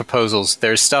number of proposals.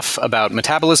 There's stuff about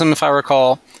metabolism, if I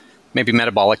recall, maybe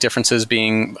metabolic differences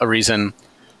being a reason.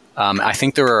 I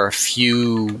think there are a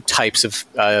few types of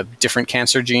different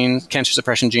cancer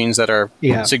suppression genes that are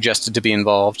suggested to be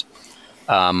involved.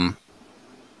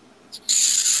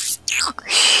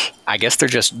 I guess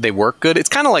they work good. It's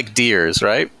kind of like deers,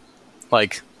 right?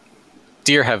 Like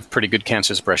deer have pretty good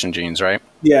cancer suppression genes, right?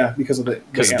 Yeah, because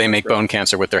they make bone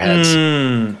cancer with their heads.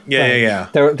 Yeah.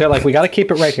 They're like, we got to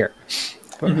keep it right here.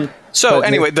 Mm-hmm. So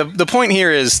anyway, the point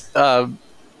here is, I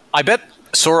bet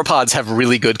sauropods have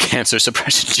really good cancer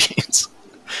suppression genes.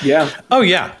 Yeah. Oh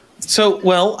yeah. So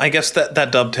well, I guess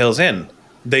that dovetails in.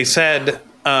 They said.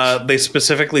 They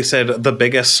specifically said the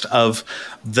biggest of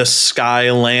the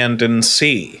sky, land, and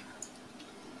sea.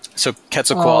 So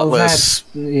Quetzalcoatlus.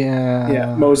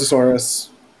 Yeah, Mosasaurus.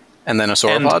 And then a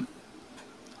sauropod?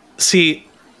 See...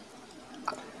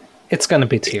 It's going to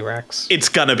be T-Rex. It's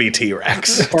going to be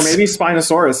T-Rex. Or maybe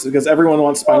Spinosaurus, because everyone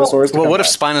wants Spinosaurus to come what back.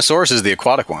 if Spinosaurus is the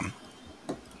aquatic one?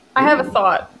 I have a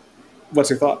thought.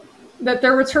 What's your thought? That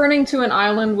they're returning to an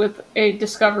island with a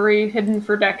discovery hidden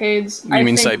for decades. You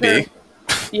mean Site B?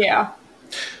 Yeah.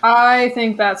 I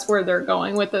think that's where they're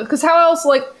going with it. Because how else,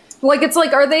 like it's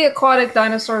like, are they aquatic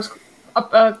dinosaurs,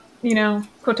 you know,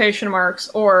 quotation marks,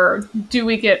 or do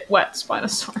we get wet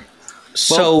Spinosaurus?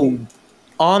 So,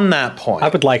 on that point... I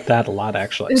would like that a lot,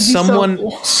 actually.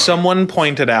 Someone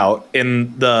pointed out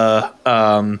in the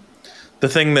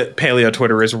thing that Paleo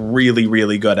Twitter is really,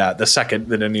 really good at, the second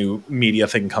that a new media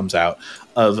thing comes out,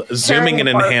 of zooming and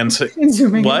enhancing...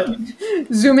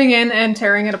 Zooming in and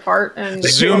tearing it apart. And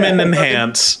zoom in,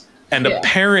 enhance, and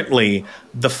apparently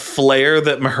the flare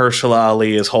that Mahershala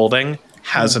Ali is holding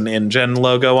has an InGen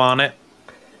logo on it.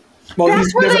 Well,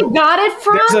 that's where they got it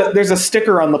from? There's a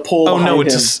sticker on the pole behind him. Oh, no,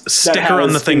 it's a sticker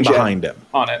on the thing behind him.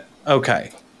 On it.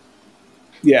 Okay.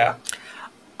 Yeah.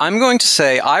 I'm going to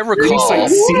say, I recall...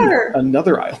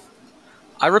 Another island.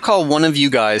 I recall one of you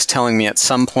guys telling me at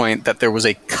some point that there was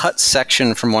a cut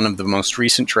section from one of the most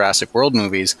recent Jurassic World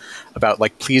movies about,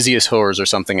 like, plesiosaurs or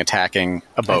something attacking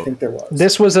a boat. I think there was.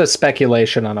 This was a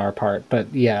speculation on our part,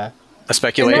 but yeah. A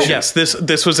speculation? Yes,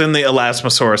 this was in the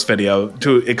Elasmosaurus video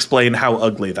to explain how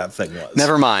ugly that thing was.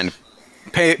 Never mind.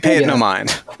 Pay it no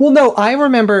mind. Well, no, I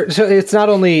remember. So it's not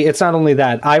only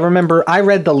that. I remember I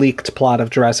read the leaked plot of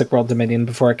Jurassic World Dominion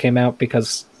before it came out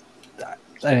because I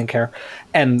didn't care,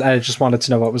 and I just wanted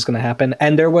to know what was going to happen.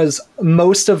 And there was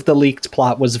most of the leaked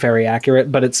plot was very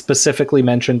accurate, but it specifically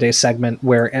mentioned a segment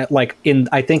where, like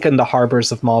I think in the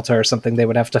harbors of Malta or something, they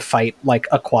would have to fight like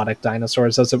aquatic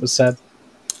dinosaurs, as it was said.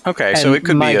 Okay, and so it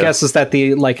could be. My guess is that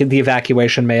the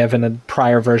evacuation may have in a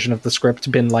prior version of the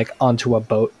script been like onto a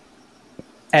boat.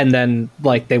 And then,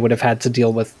 like, they would have had to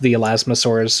deal with the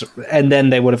elasmosaurs, and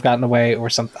then they would have gotten away or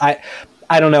something.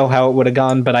 I don't know how it would have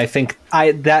gone, but I think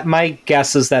my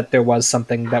guess is that there was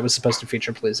something that was supposed to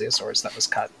feature plesiosaurs that was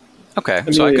cut. Okay,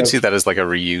 so I could see that as like a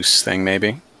reuse thing,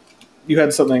 maybe. You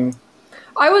had something.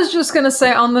 I was just gonna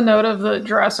say, on the note of the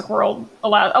Jurassic World,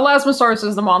 Elasmosaurus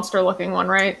is the monster-looking one,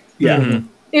 right? Yeah. Mm-hmm.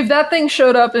 If that thing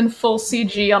showed up in full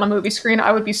CG on a movie screen,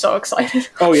 I would be so excited.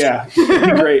 Oh yeah,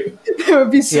 it'd be great. It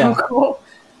would be so cool.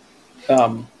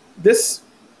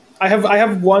 I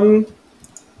have one.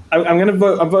 I'm going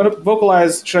to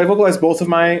vocalize. Should I vocalize both of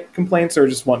my complaints or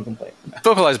just one complaint?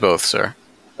 Vocalize both, sir.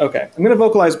 Okay, I'm going to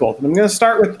vocalize both, and I'm going to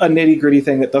start with a nitty gritty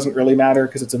thing that doesn't really matter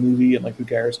because it's a movie and like who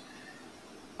cares.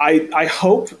 I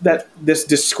hope that this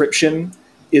description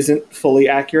isn't fully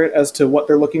accurate as to what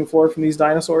they're looking for from these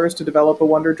dinosaurs to develop a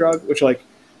wonder drug. Which, like,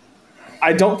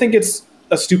 I don't think it's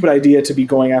a stupid idea to be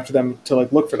going after them to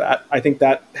like look for that. I think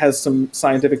that has some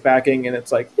scientific backing, and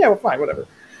it's like, yeah, well, fine, whatever.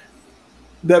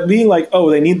 That being like, oh,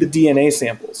 they need the DNA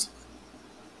samples.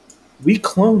 We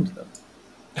cloned them.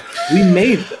 We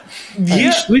made them.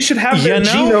 Yeah, we should have their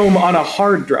genome on a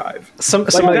hard drive.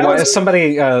 Somebody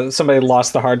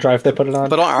lost the hard drive they put it on.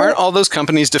 But aren't all those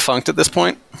companies defunct at this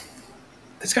point?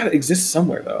 It's got to exist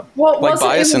somewhere, though. Well, Like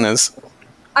biosyn is.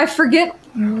 I forget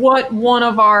what one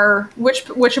of our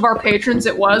which of our patrons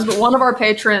it was, but one of our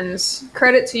patrons,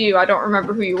 credit to you, I don't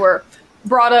remember who you were,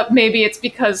 brought up maybe it's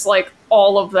because like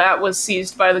all of that was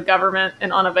seized by the government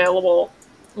and unavailable,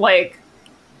 like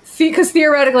because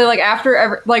theoretically, like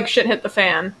after like shit hit the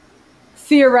fan,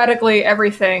 theoretically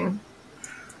everything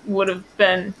would have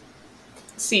been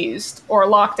seized or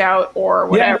locked out or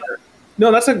whatever. Yeah.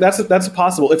 No, that's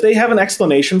possible. If they have an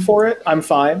explanation for it, I'm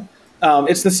fine.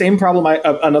 It's the same problem.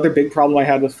 Another big problem I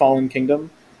had with Fallen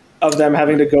Kingdom, of them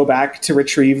having to go back to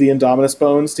retrieve the Indominus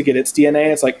bones to get its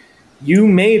DNA. It's like, you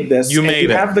made this. You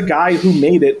have the guy who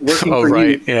made it working for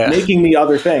you, making the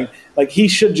other thing. Like, he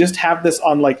should just have this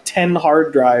on like 10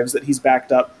 hard drives that he's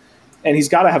backed up, and he's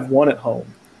got to have one at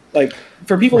home. Like,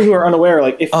 for people who are unaware,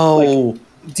 like if like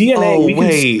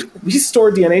DNA, we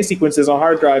store DNA sequences on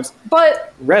hard drives,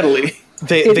 but readily.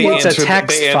 They answer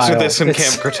this in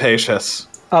Camp Cretaceous.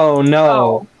 Oh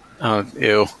no! Oh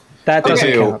ew! That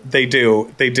doesn't count. They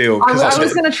do. I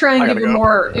was going to try and give a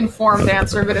more informed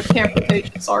answer, but if Camp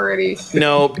Cretaceous already...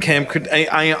 No,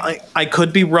 I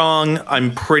could be wrong.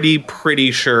 I'm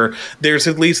pretty sure there's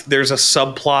a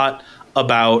subplot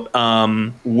about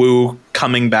Wu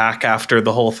coming back after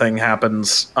the whole thing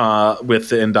happens with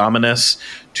the Indominus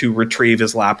to retrieve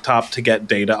his laptop to get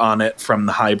data on it from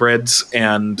the hybrids,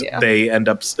 and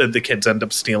the kids end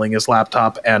up stealing his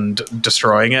laptop and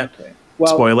destroying it. Okay.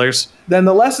 Well, spoilers. Then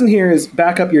the lesson here is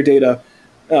back up your data,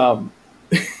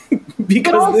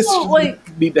 because also, this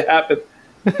should need to happen.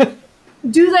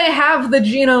 Do they have the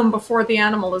genome before the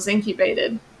animal is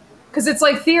incubated? Because it's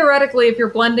like, theoretically, if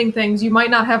you're blending things, you might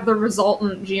not have the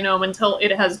resultant genome until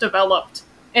it has developed.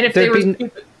 And if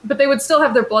but they would still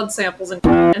have their blood samples and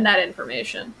that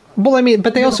information. Well, I mean,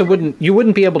 but they also you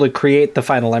wouldn't be able to create the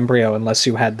final embryo unless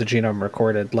you had the genome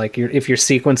recorded. Like, if you're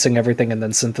sequencing everything and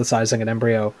then synthesizing an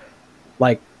embryo,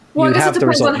 like, well, I guess it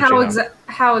depends on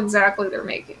how exactly they're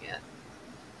making it.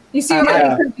 You see,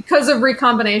 because of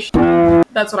recombination,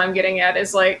 that's what I'm getting at,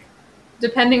 is like,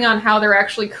 depending on how they're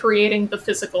actually creating the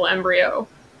physical embryo,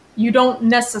 you don't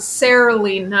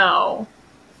necessarily know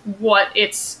what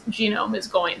its genome is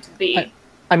going to be.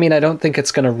 I mean, I don't think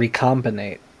it's going to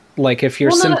recombinate. Like, if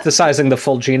you're synthesizing the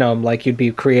full genome, like, you'd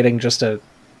be creating just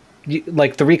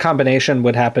like, the recombination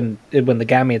would happen when the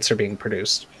gametes are being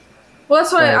produced. Well,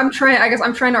 that's why I'm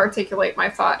trying to articulate my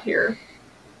thought here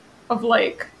of,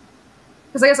 like,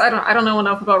 because I guess I don't know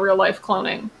enough about real life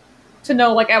cloning to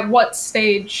know, like, at what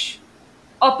stage,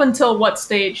 up until what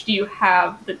stage do you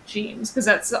have the genes? Because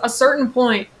at a certain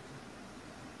point,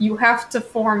 you have to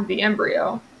form the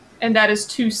embryo, and that is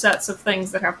two sets of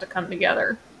things that have to come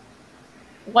together.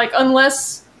 Like,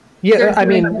 unless... Yeah, I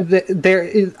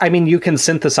mean, you can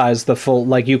synthesize the full...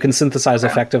 Like, you can synthesize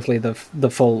effectively the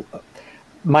full...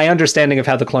 My understanding of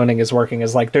how the cloning is working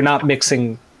is, like, they're not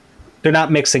mixing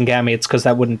gametes, because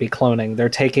that wouldn't be cloning. They're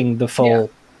taking the full,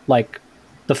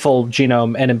 the full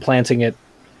genome and implanting it,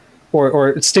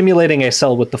 or stimulating a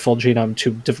cell with the full genome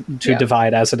to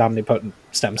divide as an omnipotent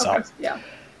stem cell. Okay.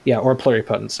 Yeah, or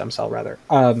pluripotent stem cell, rather.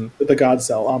 The god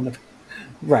cell.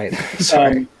 Right.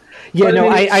 Sorry.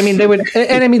 I mean, they would...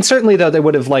 And I mean, certainly, though, they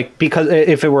would have, like... Because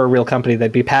if it were a real company,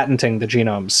 they'd be patenting the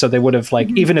genomes. So they would have, like...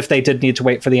 Even if they did need to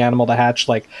wait for the animal to hatch,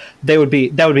 like, that would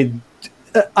be...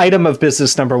 item of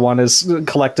business number one is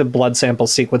collect a blood sample,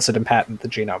 sequence it, and patent the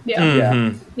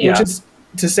genome. Which is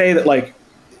to say that, like,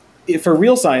 for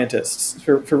real scientists,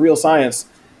 for real science,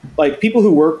 like, people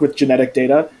who work with genetic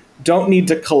data don't need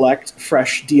to collect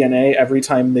fresh DNA every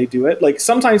time they do it. Like,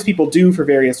 sometimes people do for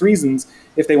various reasons,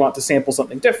 if they want to sample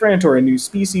something different or a new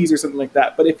species or something like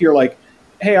that. But if you're like,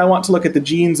 hey, I want to look at the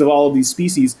genes of all of these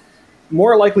species,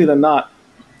 more likely than not,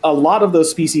 a lot of those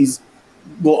species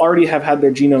will already have had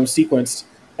their genome sequenced,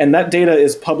 and that data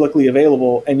is publicly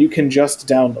available, and you can just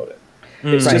download it.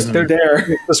 It's just, they're there.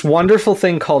 This wonderful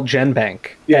thing called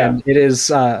GenBank. Yeah. And it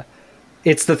is...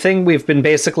 it's the thing we've been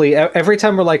basically... Every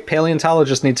time we're like,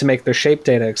 paleontologists need to make their shape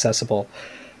data accessible,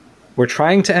 we're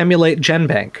trying to emulate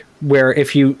GenBank, where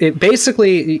if you...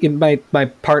 my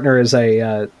partner is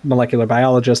a molecular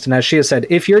biologist, and as she has said,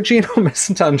 if your genome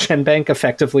isn't on GenBank,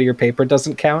 effectively your paper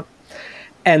doesn't count.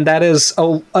 And that is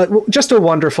just a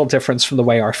wonderful difference from the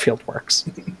way our field works.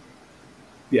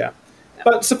 Yeah.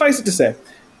 But suffice it to say,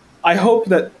 I hope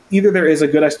that either there is a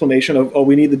good explanation of, oh,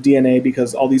 we need the DNA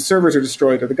because all these servers are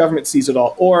destroyed or the government sees it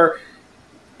all, or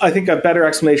I think a better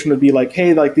explanation would be like,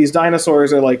 hey, like these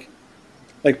dinosaurs are like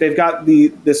they've got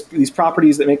these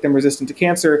properties that make them resistant to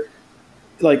cancer.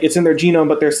 Like it's in their genome,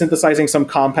 but they're synthesizing some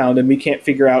compound and we can't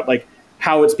figure out like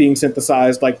how it's being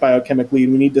synthesized like biochemically,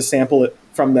 and we need to sample it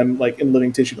from them like in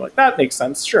living tissue. Like that makes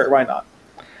sense. Sure, why not?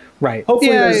 Right.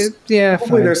 Hopefully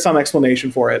there's some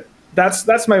explanation for it.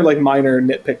 That's my like minor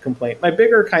nitpick complaint. My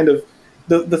bigger kind of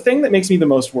the thing that makes me the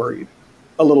most worried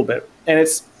a little bit, and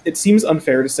it seems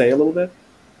unfair to say a little bit,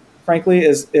 frankly,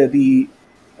 is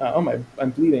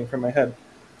I'm bleeding from my head.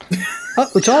 Oh,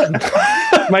 what's on?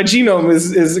 My genome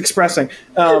is expressing.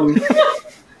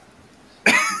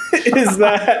 Is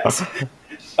that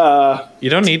you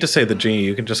don't need to say the G,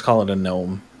 you can just call it a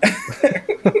gnome.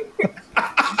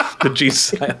 The G's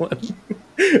silent.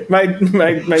 My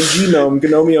genome,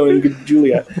 Gnomeo and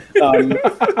Julia,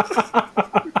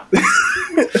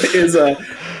 is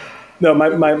no.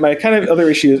 My kind of other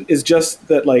issue is just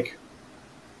that like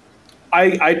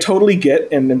I totally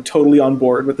get and am totally on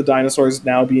board with the dinosaurs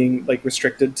now being like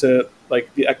restricted to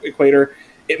like the equator.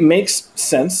 It makes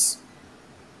sense.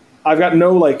 I've got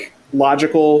no like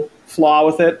logical flaw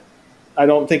with it. I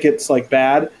don't think it's like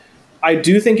bad. I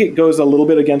do think it goes a little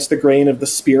bit against the grain of the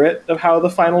spirit of how the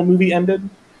final movie ended.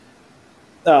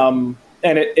 And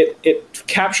it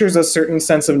captures a certain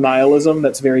sense of nihilism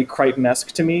that's very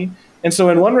Crichton-esque to me. And so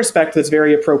in one respect, that's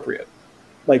very appropriate.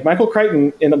 Like Michael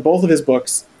Crichton, in both of his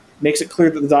books, makes it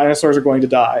clear that the dinosaurs are going to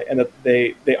die and that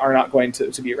they are not going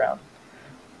to be around.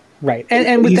 Right.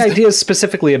 And with the ideas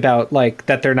specifically about like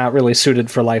that they're not really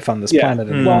suited for life on this planet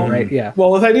anymore, right? Yeah.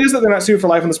 Well, with ideas that they're not suited for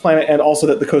life on this planet and also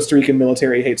that the Costa Rican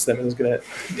military hates them and is going to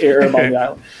air them on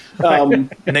the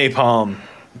island. Napalm.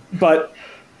 But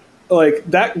like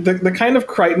that, the kind of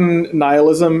Crichton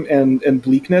nihilism and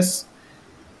bleakness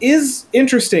is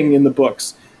interesting in the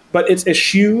books, but it's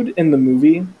eschewed in the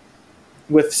movie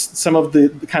with some of the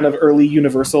kind of early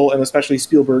Universal and especially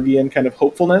Spielbergian kind of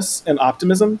hopefulness and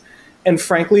optimism. And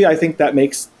frankly, I think that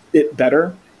makes it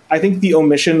better. I think the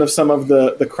omission of some of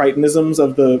the Crichtonisms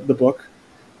of the book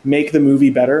make the movie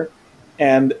better.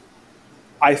 And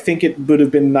I think it would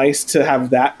have been nice to have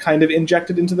that kind of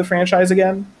injected into the franchise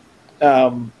again,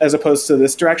 as opposed to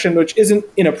this direction, which isn't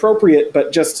inappropriate,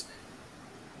 but just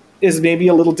is maybe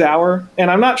a little dour.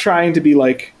 And I'm not trying to be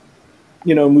like,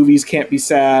 you know, movies can't be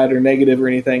sad or negative or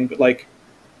anything, but like,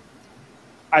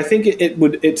 I think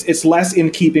it's less in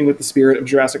keeping with the spirit of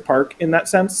Jurassic Park in that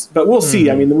sense, but we'll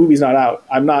see. I mean, the movie's not out.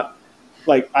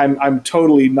 I'm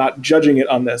totally not judging it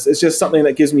on this. It's just something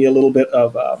that gives me a little bit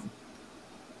of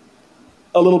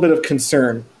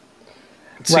concern.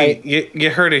 See, right. You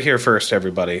heard it here first,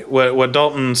 everybody. What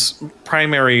Dalton's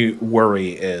primary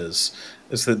worry is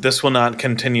that this will not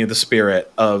continue the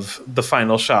spirit of the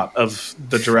final shot of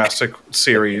the Jurassic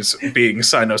series being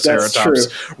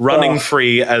Sinoceratops running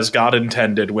free as God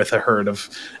intended with a herd of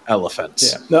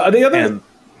elephants. Yeah. No, the other.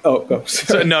 Go.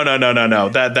 So, no.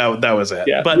 That was it.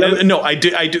 Yeah. But no, I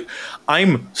do.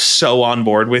 I'm so on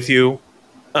board with you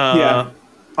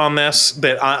on this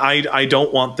that I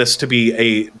don't want this to be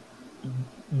a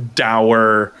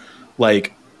dour,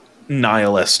 like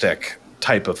nihilistic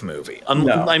type of movie.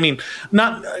 No. I mean,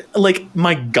 not like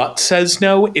my gut says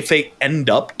no. If they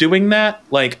end up doing that,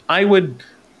 like I would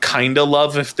kind of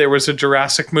love if there was a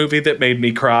Jurassic movie that made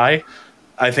me cry.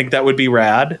 I think that would be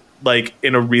rad, like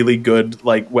in a really good,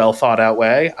 like well thought out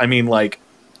way. I mean, like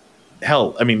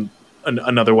hell, I mean,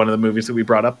 another one of the movies that we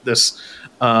brought up this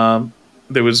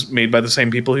that was made by the same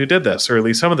people who did this, or at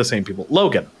least some of the same people.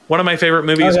 Logan, one of my favorite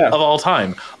movies of all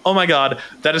time. Oh my God,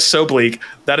 that is so bleak.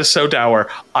 That is so dour.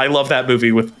 I love that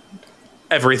movie with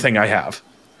everything I have.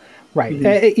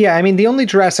 Right. Yeah, I mean, the only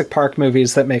Jurassic Park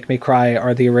movies that make me cry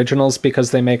are the originals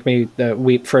because they make me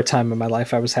weep for a time in my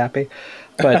life I was happy.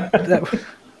 But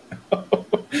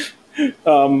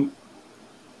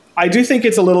I do think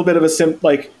it's a little bit of a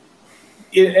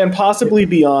and possibly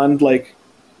beyond like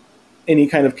any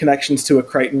kind of connections to a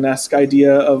Crichton-esque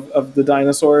idea of the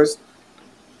dinosaurs.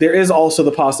 There is also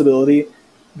the possibility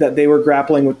that they were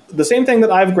grappling with the same thing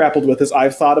that I've grappled with as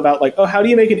I've thought about like, oh, how do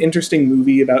you make an interesting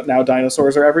movie about now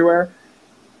dinosaurs are everywhere?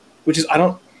 Which is, I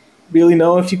don't really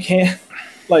know if you can.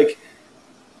 Like,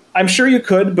 I'm sure you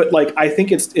could, but like, I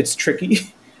think it's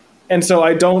tricky. And so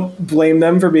I don't blame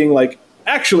them for being like,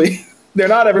 actually, they're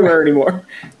not everywhere anymore.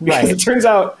 Because it turns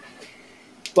out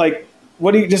like,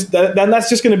 what do you just then that's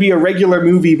just going to be a regular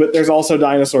movie, but there's also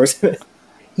dinosaurs in it.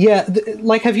 Yeah,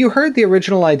 like have you heard the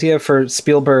original idea for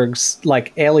Spielberg's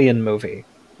like Alien movie?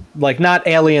 Like not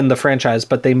Alien the franchise,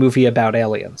 but the movie about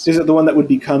aliens. Is it the one that would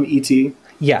become E.T.?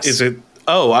 Yes. Is it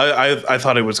Oh, I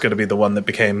thought it was going to be the one that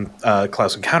became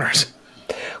Close Encounters.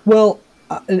 Well,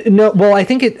 no. Well, I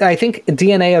think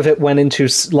DNA of it went into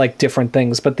like different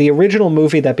things, but the original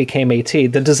movie that became AT, the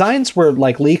designs were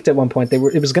like leaked at one point.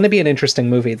 It was going to be an interesting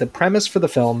movie. The premise for the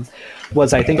film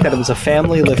was, I think, that it was a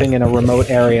family living in a remote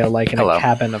area, like in a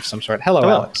cabin of some sort. Hello,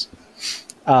 Alex.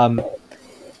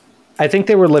 I think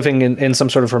they were living in some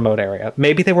sort of remote area.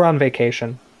 Maybe they were on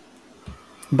vacation.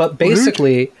 But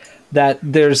basically, that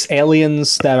there's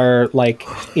aliens that are like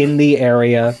in the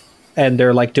area, and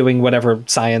they're like doing whatever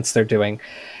science they're doing.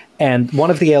 And one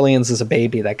of the aliens is a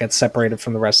baby that gets separated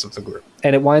from the rest of the group.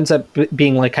 And it winds up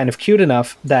being like kind of cute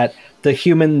enough that the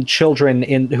human children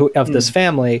of this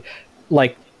family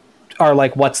like are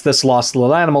like, what's this lost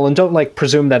little animal? And don't like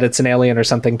presume that it's an alien or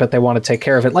something, but they want to take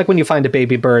care of it. Like when you find a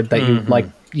baby bird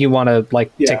that you want to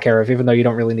like take care of, even though you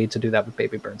don't really need to do that with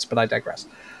baby birds. But I digress.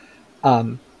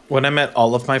 When I met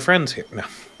all of my friends here. No.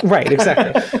 Right,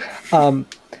 exactly.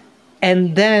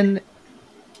 And then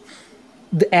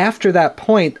after that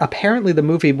point, apparently the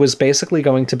movie was basically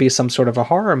going to be some sort of a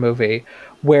horror movie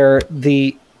where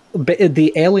the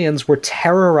aliens were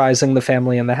terrorizing the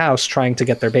family in the house trying to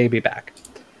get their baby back.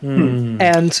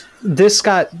 And this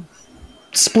got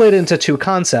split into two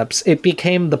concepts. It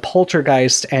became the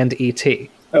Poltergeist and E.T.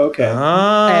 Okay.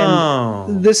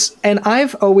 And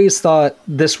I've always thought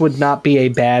this would not be a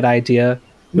bad idea.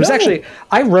 It was actually,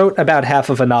 I wrote about half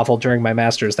of a novel during my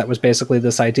master's that was basically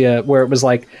this idea where it was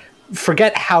like,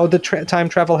 forget how the time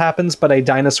travel happens, but a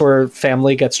dinosaur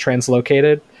family gets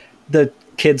translocated. The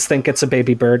kids think it's a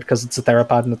baby bird because it's a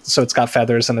theropod, and so it's got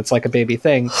feathers and it's like a baby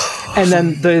thing. And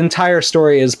then the entire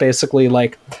story is basically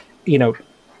like, you know,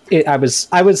 I was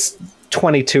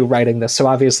 22 writing this, so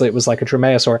obviously it was like a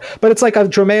dromaeosaur, but it's like a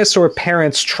dromaeosaur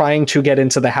parents trying to get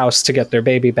into the house to get their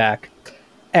baby back.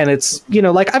 And it's, you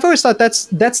know, like I've always thought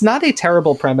that's not a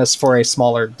terrible premise for a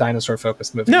smaller dinosaur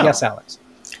focused movie. No. Yes, Alex.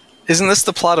 Isn't this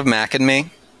the plot of Mac and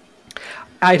Me?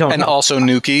 I don't know. And also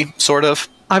Nuki, sort of?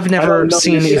 I've never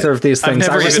seen either of these things.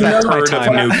 I've never even heard of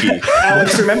Nuki.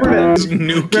 Alex,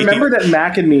 remember that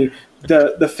Mac and Me,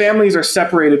 the families are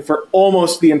separated for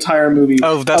almost the entire movie.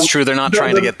 Oh, that's true. They're not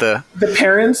trying to get the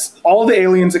parents, all the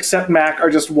aliens except Mac are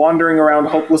just wandering around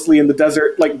hopelessly in the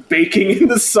desert, like baking in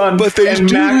the sun. Mac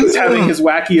is having his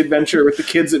wacky adventure with the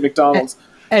kids at McDonald's.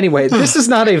 Anyway, this is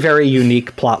not a very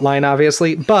unique plot line,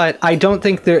 obviously, but I don't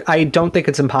think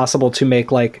it's impossible to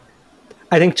make like.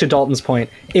 I think to Dalton's point,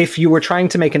 if you were trying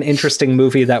to make an interesting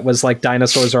movie that was like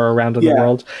dinosaurs are around in the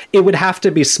world, it would have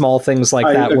to be small things like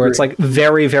that, where it's like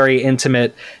very, very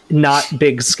intimate, not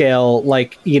big scale.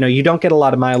 Like, you know, you don't get a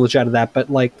lot of mileage out of that, but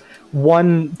like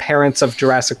one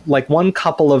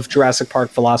couple of Jurassic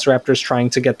Park velociraptors trying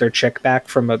to get their chick back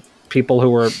from people who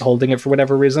were holding it for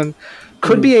whatever reason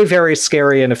could be a very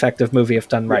scary and effective movie if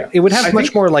done right. It would have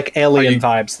much more like alien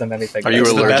vibes than anything. Are you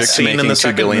allergic to making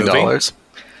 $2 billion?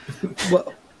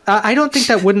 Well, I don't think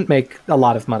that wouldn't make a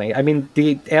lot of money. I mean,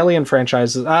 the Alien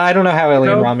franchise, I don't know how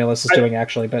Alien Romulus is doing,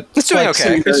 actually, but... It's doing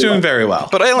okay. It's doing very well.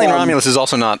 But Alien Romulus is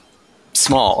also not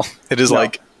small. It is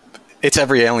like... It's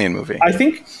every Alien movie. I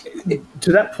think,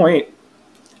 to that point,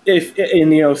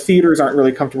 theaters aren't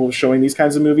really comfortable with showing these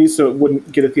kinds of movies, so it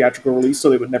wouldn't get a theatrical release, so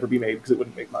they would never be made, because it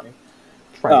wouldn't make money.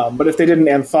 Right. But if they did an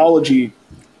anthology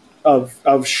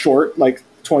of short, like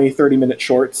 20, 30-minute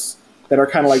shorts... that are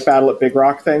kind of like Battle at Big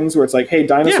Rock things, where it's like, hey,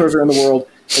 dinosaurs are in the world,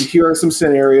 and here are some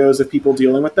scenarios of people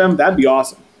dealing with them. That'd be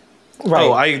awesome.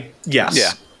 Right. Yes.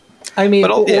 Yeah. I mean,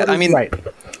 right.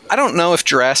 I don't know if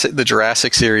the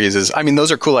Jurassic series is, I mean,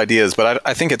 those are cool ideas, but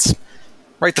I think it's,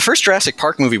 right, the first Jurassic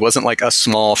Park movie wasn't like a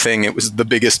small thing. It was the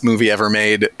biggest movie ever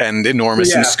made and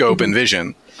enormous in scope and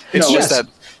vision. It's that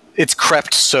it's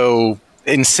crept so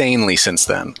insanely since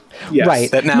then. Yes. Right.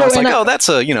 That now it's like, that's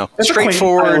a,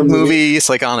 straightforward movie. It's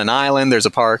like on an island. There's a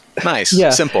park. Nice.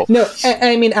 Yeah. Simple. No,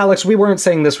 I mean, Alex, we weren't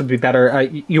saying this would be better.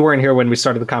 You weren't here when we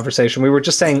started the conversation. We were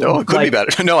just saying... Oh, it could be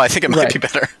better. No, I think it might be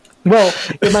better. Well,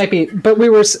 it might be. But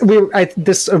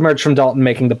this emerged from Dalton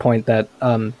making the point that,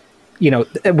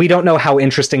 we don't know how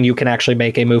interesting you can actually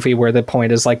make a movie where the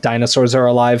point is like dinosaurs are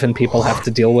alive and people have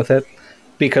to deal with it.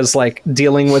 Because like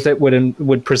dealing with it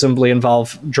would presumably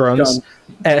involve drones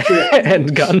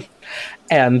and gun,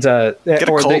 and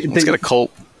let's get a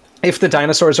cult. If the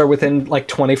dinosaurs are within like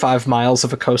 25 miles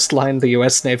of a coastline, the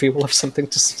U.S. Navy will have something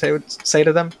to say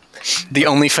to them. The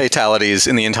only fatalities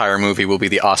in the entire movie will be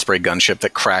the Osprey gunship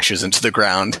that crashes into the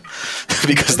ground,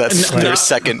 because that's their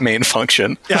second main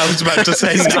function. Yeah, I was about to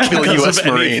say, to kill U.S.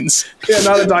 Marines. Yeah,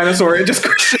 not a dinosaur. It just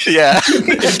yeah,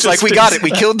 it's like we got it.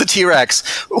 We killed the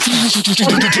T-Rex,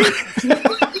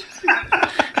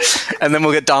 and then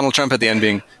we'll get Donald Trump at the end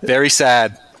being very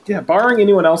sad. Yeah, barring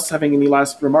anyone else having any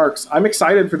last remarks, I'm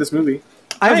excited for this movie.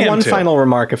 I have one too. final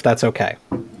remark, if that's okay.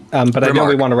 But I know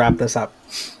we want to wrap this up.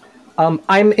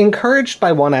 I'm encouraged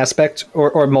by one aspect,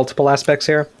 or multiple aspects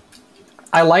here.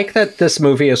 I like that this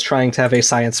movie is trying to have a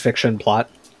science fiction plot.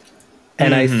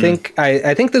 And I think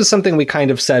this is something we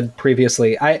kind of said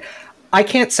previously. I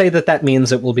can't say that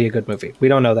means it will be a good movie. We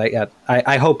don't know that yet.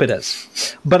 I hope it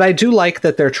is. But I do like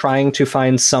that they're trying to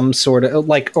find some sort of,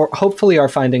 or hopefully are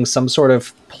finding some sort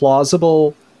of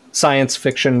plausible science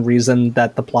fiction reason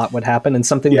that the plot would happen and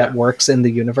something that works in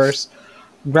the universe,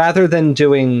 rather than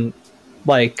doing,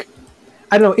 I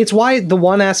don't know. It's why the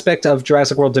one aspect of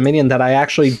Jurassic World Dominion that I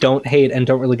actually don't hate and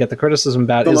don't really get the criticism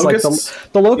about is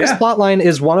the Locust plotline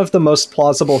is one of the most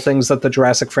plausible things that the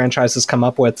Jurassic franchise has come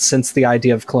up with since the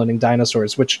idea of cloning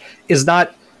dinosaurs, which is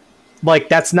not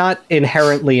that's not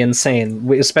inherently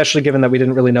insane, especially given that we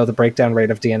didn't really know the breakdown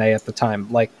rate of DNA at the time.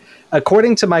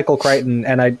 According to Michael Crichton,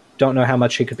 and I don't know how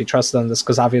much he could be trusted on this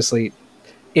because obviously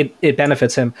it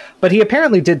benefits him, but he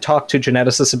apparently did talk to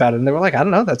geneticists about it, and they were like, I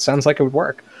don't know, that sounds like it would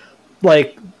work.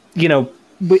 We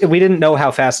didn't know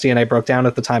how fast DNA broke down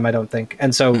at the time, I don't think.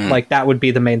 And so, that would be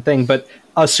the main thing. But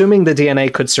assuming the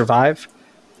DNA could survive,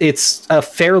 it's a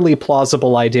fairly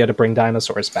plausible idea to bring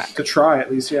dinosaurs back. To try,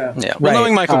 at least, yeah. Yeah. Well,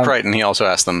 knowing Michael Crichton, he also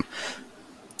asked them,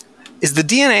 is the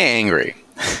DNA angry?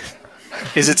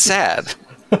 Is it sad?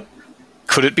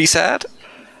 Could it be sad?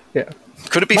 Yeah.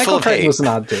 Could it be Michael full of Crichton hate? was an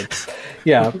odd dude.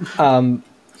 Yeah.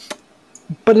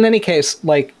 But in any case,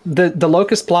 the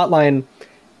Locust plotline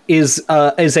is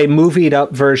a movied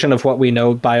up version of what we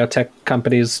know biotech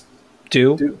companies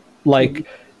do.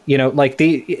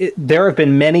 There have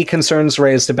been many concerns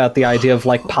raised about the idea of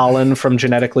pollen from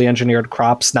genetically engineered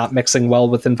crops not mixing well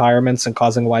with environments and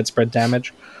causing widespread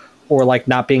damage, or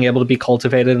not being able to be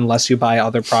cultivated unless you buy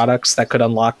other products that could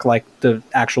unlock the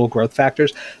actual growth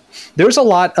factors. There's a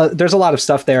lot of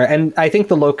stuff there, and I think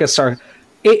the locusts are.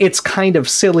 It's kind of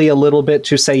silly a little bit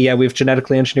to say, we've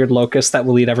genetically engineered locusts that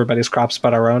will eat everybody's crops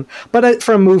but our own. But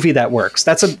for a movie, that works.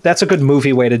 That's a good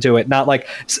movie way to do it. Not like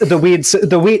the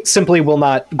wheat simply will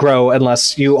not grow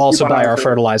unless you also buy our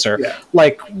fertilizer. Yeah.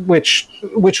 Which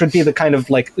would be the kind of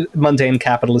mundane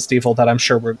capitalist evil that I'm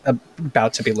sure we're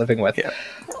about to be living with. Yeah.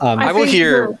 I will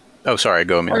hear. Oh, sorry.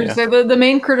 Go, Amelia. The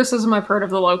main criticism I've heard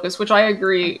of the Locust, which I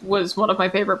agree was one of my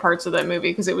favorite parts of that movie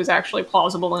because it was actually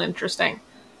plausible and interesting.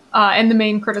 And the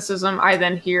main criticism I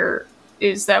then hear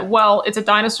is that, it's a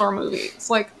dinosaur movie. It's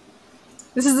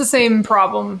this is the same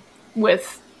problem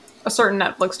with a certain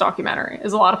Netflix documentary,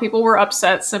 is a lot of people were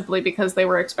upset simply because they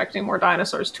were expecting more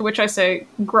dinosaurs, to which I say,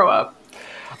 grow up.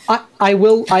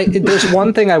 There's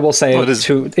one thing I will say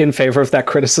in favor of that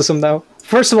criticism, though.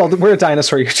 First of all, we're a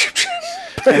dinosaur YouTube channel.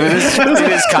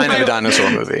 It is kind of a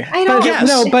dinosaur movie. I know.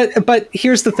 But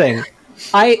here's the thing.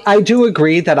 I do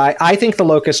agree that I think the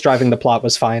locust driving the plot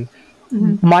was fine.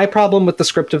 Mm-hmm. My problem with the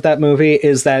script of that movie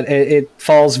is that it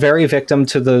falls very victim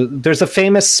to there's a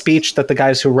famous speech that the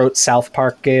guys who wrote South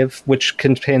Park gave, which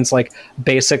contains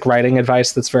basic writing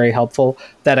advice that's very helpful,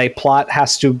 that a plot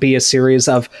has to be a series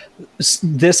of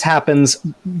this happens,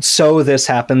 so this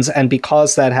happens, and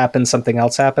because that happens, something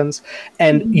else happens.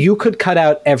 And you could cut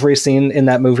out every scene in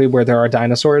that movie where there are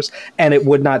dinosaurs, and it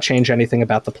would not change anything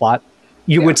about the plot.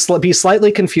 You would be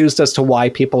slightly confused as to why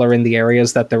people are in the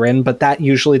areas that they're in, but that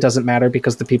usually doesn't matter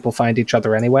because the people find each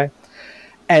other anyway.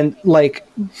 And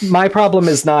my problem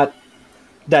is not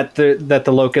that the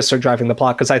locusts are driving the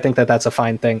plot, because I think that's a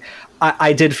fine thing.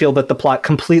 I did feel that the plot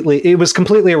it was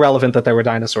completely irrelevant that there were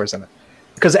dinosaurs in it.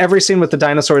 Because every scene with the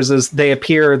dinosaurs is they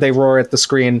appear, they roar at the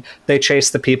screen, they chase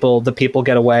the people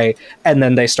get away, and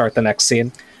then they start the next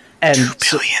scene. And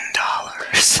 $2 billion.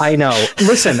 I know.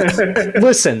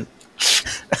 Listen.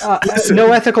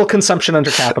 No ethical consumption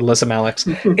under capitalism, Alex.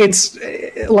 It's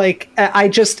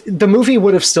the movie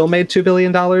would have still made $2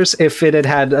 billion if it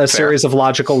had a series of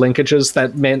logical linkages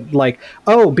that meant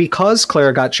because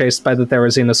Claire got chased by the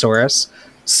Therizinosaurus,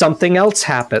 something else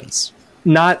happens.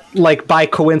 Not by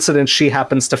coincidence she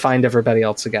happens to find everybody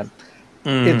else again.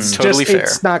 It's totally fair.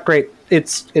 It's not great.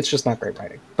 It's just not great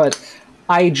writing. But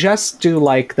I just do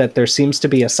like that there seems to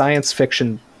be a science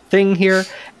fiction thing here,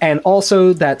 and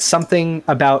also that something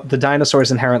about the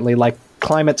dinosaurs inherently,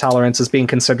 climate tolerance, is being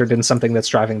considered in something that's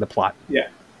driving the plot. Yeah.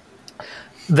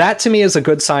 That to me is a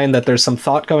good sign that there's some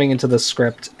thought going into the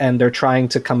script, and they're trying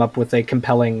to come up with a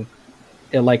compelling,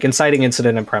 inciting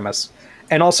incident and premise.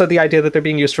 And also the idea that they're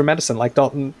being used for medicine, like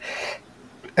Dalton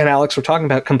and Alex were talking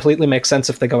about, completely makes sense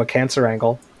if they go a cancer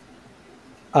angle.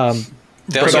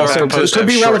 It could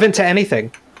be relevant to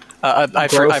anything.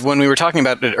 When we were talking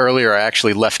about it earlier, I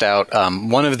actually left out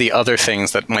one of the other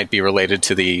things that might be related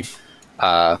to the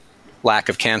lack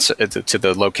of cancer, to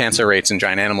the low cancer rates in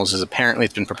giant animals, is apparently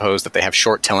it's been proposed that they have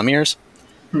short telomeres.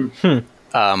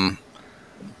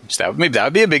 So maybe that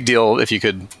would be a big deal if you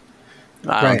could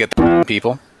get the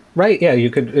people. Right, yeah, you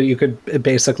could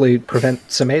basically prevent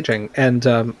some aging, and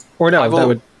or no, that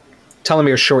would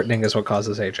telomere shortening is what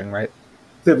causes aging, right?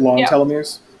 They have long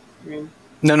telomeres. I mean,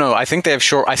 no, I think they have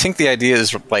short. I think the idea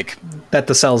is like that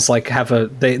the cells like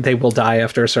have they will die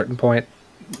after a certain point.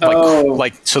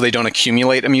 Like so they don't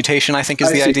accumulate a mutation. I think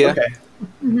is the idea.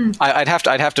 Okay. I'd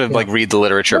have to like read the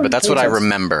literature, but that's what I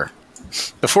remember.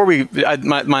 Before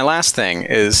my last thing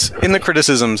is in the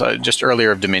criticisms just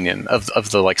earlier of Dominion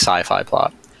of the like sci-fi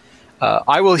plot.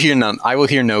 I will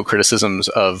hear no criticisms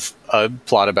of a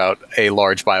plot about a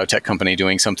large biotech company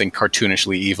doing something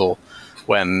cartoonishly evil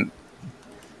when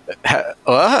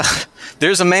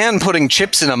there's a man putting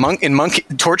chips in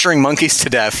torturing monkeys to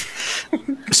death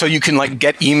so you can like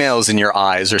get emails in your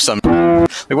eyes or something.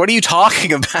 Like, what are you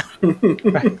talking about?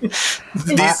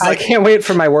 I can't wait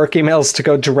for my work emails to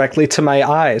go directly to my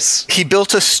eyes. He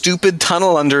built a stupid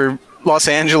tunnel under Los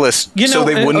Angeles so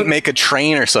they wouldn't make a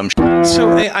train or some shit.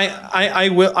 So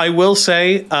I will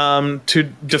say to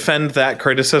defend that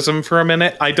criticism for a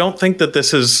minute, I don't think that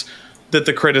that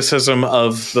the criticism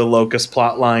of the Locust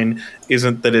plotline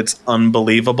isn't that it's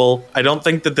unbelievable. I don't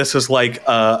think that this is like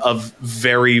a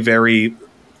very, very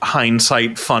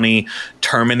hindsight funny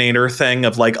Terminator thing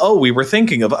of like, oh, we were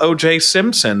thinking of O.J.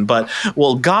 Simpson, but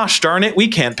well, gosh darn it, we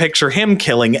can't picture him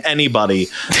killing anybody,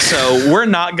 so we're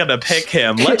not gonna pick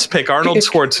him. Let's pick Arnold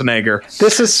Schwarzenegger.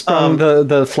 This is from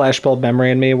the flashbulb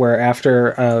memory in me where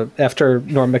after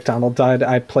Norm Macdonald died,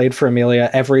 I played for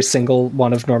Amelia every single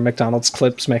one of Norm Macdonald's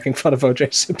clips making fun of O.J.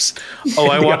 Simpson. Oh,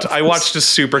 I watched a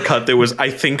supercut that was,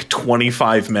 I think,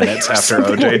 25 minutes after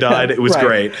O.J. died. It was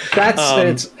great.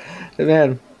 That's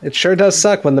man. It sure does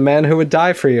suck when the man who would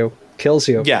die for you kills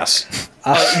you. Yes.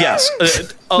 Yes.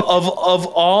 Of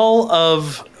all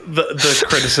of the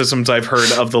criticisms I've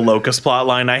heard of the Locust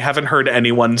plotline, I haven't heard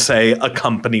anyone say a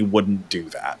company wouldn't do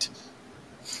that.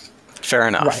 Fair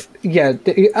enough. Right. Yeah.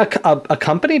 A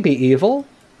company be evil?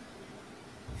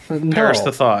 No. Perish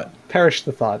the thought. Perish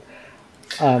the thought.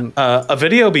 A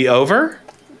video be over?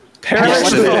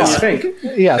 Perish the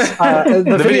thought. Yes.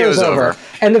 The video's over.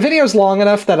 And the video's long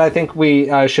enough that I think we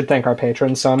should thank our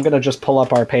patrons. So I'm going to just pull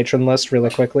up our patron list really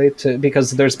quickly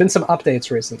because there's been some updates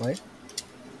recently.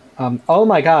 Oh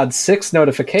my God, 6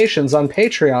 notifications on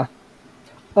Patreon.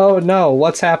 Oh no,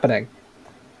 what's happening?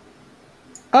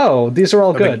 Oh, these are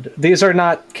all good. These are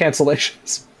not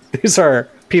cancellations. These are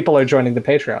people are joining the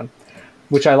Patreon,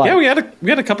 which I like. Yeah, we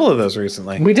had a couple of those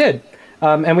recently. We did.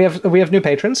 And we have new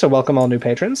patrons, so welcome all new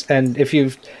patrons. And if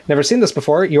you've never seen this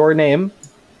before, your name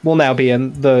will now be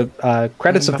in the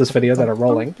credits of this video that are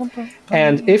rolling.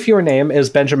 And if your name is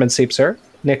Benjamin Siepser,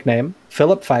 nickname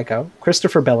Philip Fico,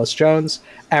 Christopher Bellis-Jones,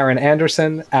 Aaron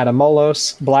Anderson, Adam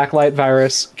Molos, Blacklight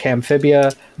Virus,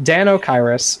 Camphibia, Dan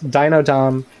O'Kyrus, Dino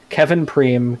Dom, Kevin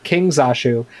Preem, King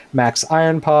Zashu, Max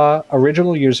Ironpaw,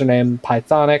 original username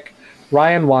Pythonic,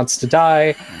 Ryan Wants to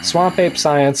Die, Swamp Ape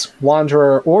Science,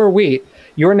 Wanderer, or Wheat,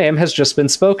 your name has just been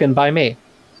spoken by me.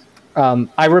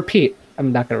 I repeat,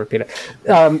 I'm not going to repeat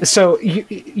it. So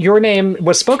your name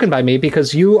was spoken by me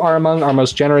because you are among our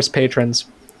most generous patrons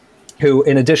who,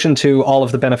 in addition to all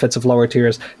of the benefits of lower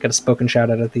tiers, get a spoken shout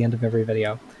out at the end of every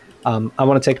video. I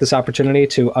want to take this opportunity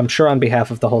to, I'm sure on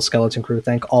behalf of the whole Skeleton Crew,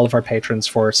 thank all of our patrons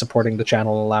for supporting the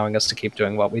channel and allowing us to keep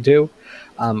doing what we do.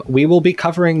 We will be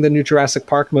covering the new Jurassic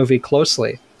Park movie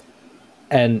closely.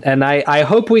 And I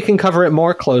hope we can cover it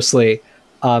more closely.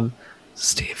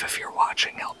 Steve, if you're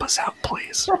watching, help us out,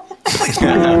 please. Please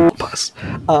help us.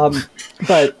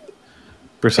 But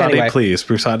Brusatte, anyway. please.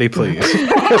 Brusatte, please.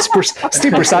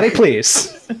 Steve Brusatte,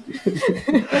 please.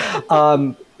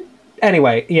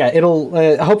 Anyway, yeah, it'll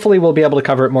hopefully we'll be able to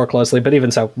cover it more closely, but even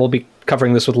so, we'll be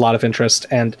covering this with a lot of interest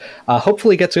and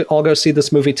hopefully get to all go see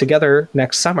this movie together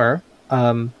next summer,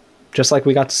 just like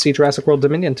we got to see Jurassic World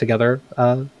Dominion together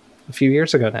a few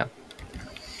years ago now.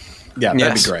 Yeah,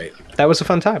 that'd be great. That was a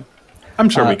fun time. I'm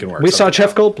sure we can work. We saw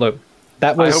Jeff Goldblum.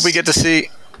 That was. I hope we get to see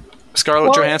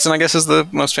Scarlett Johansson, I guess, is the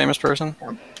most famous person.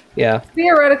 Yeah.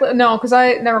 Theoretically, no, because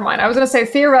never mind. I was going to say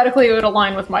theoretically it would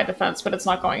align with my defense, but it's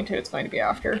not going to. It's going to be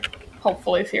after.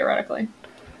 Hopefully, theoretically.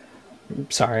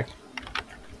 Sorry.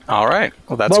 All right.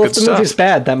 Well, that's good if the stuff. movie's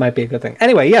bad, that might be a good thing.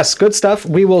 Anyway, yes, good stuff.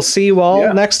 We will see you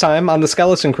all next time on the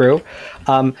Skeleton Crew.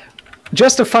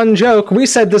 Just a fun joke. We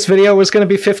said this video was going to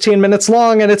be 15 minutes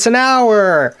long, and it's an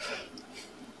hour.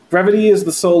 Brevity is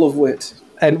the soul of wit.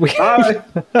 And we.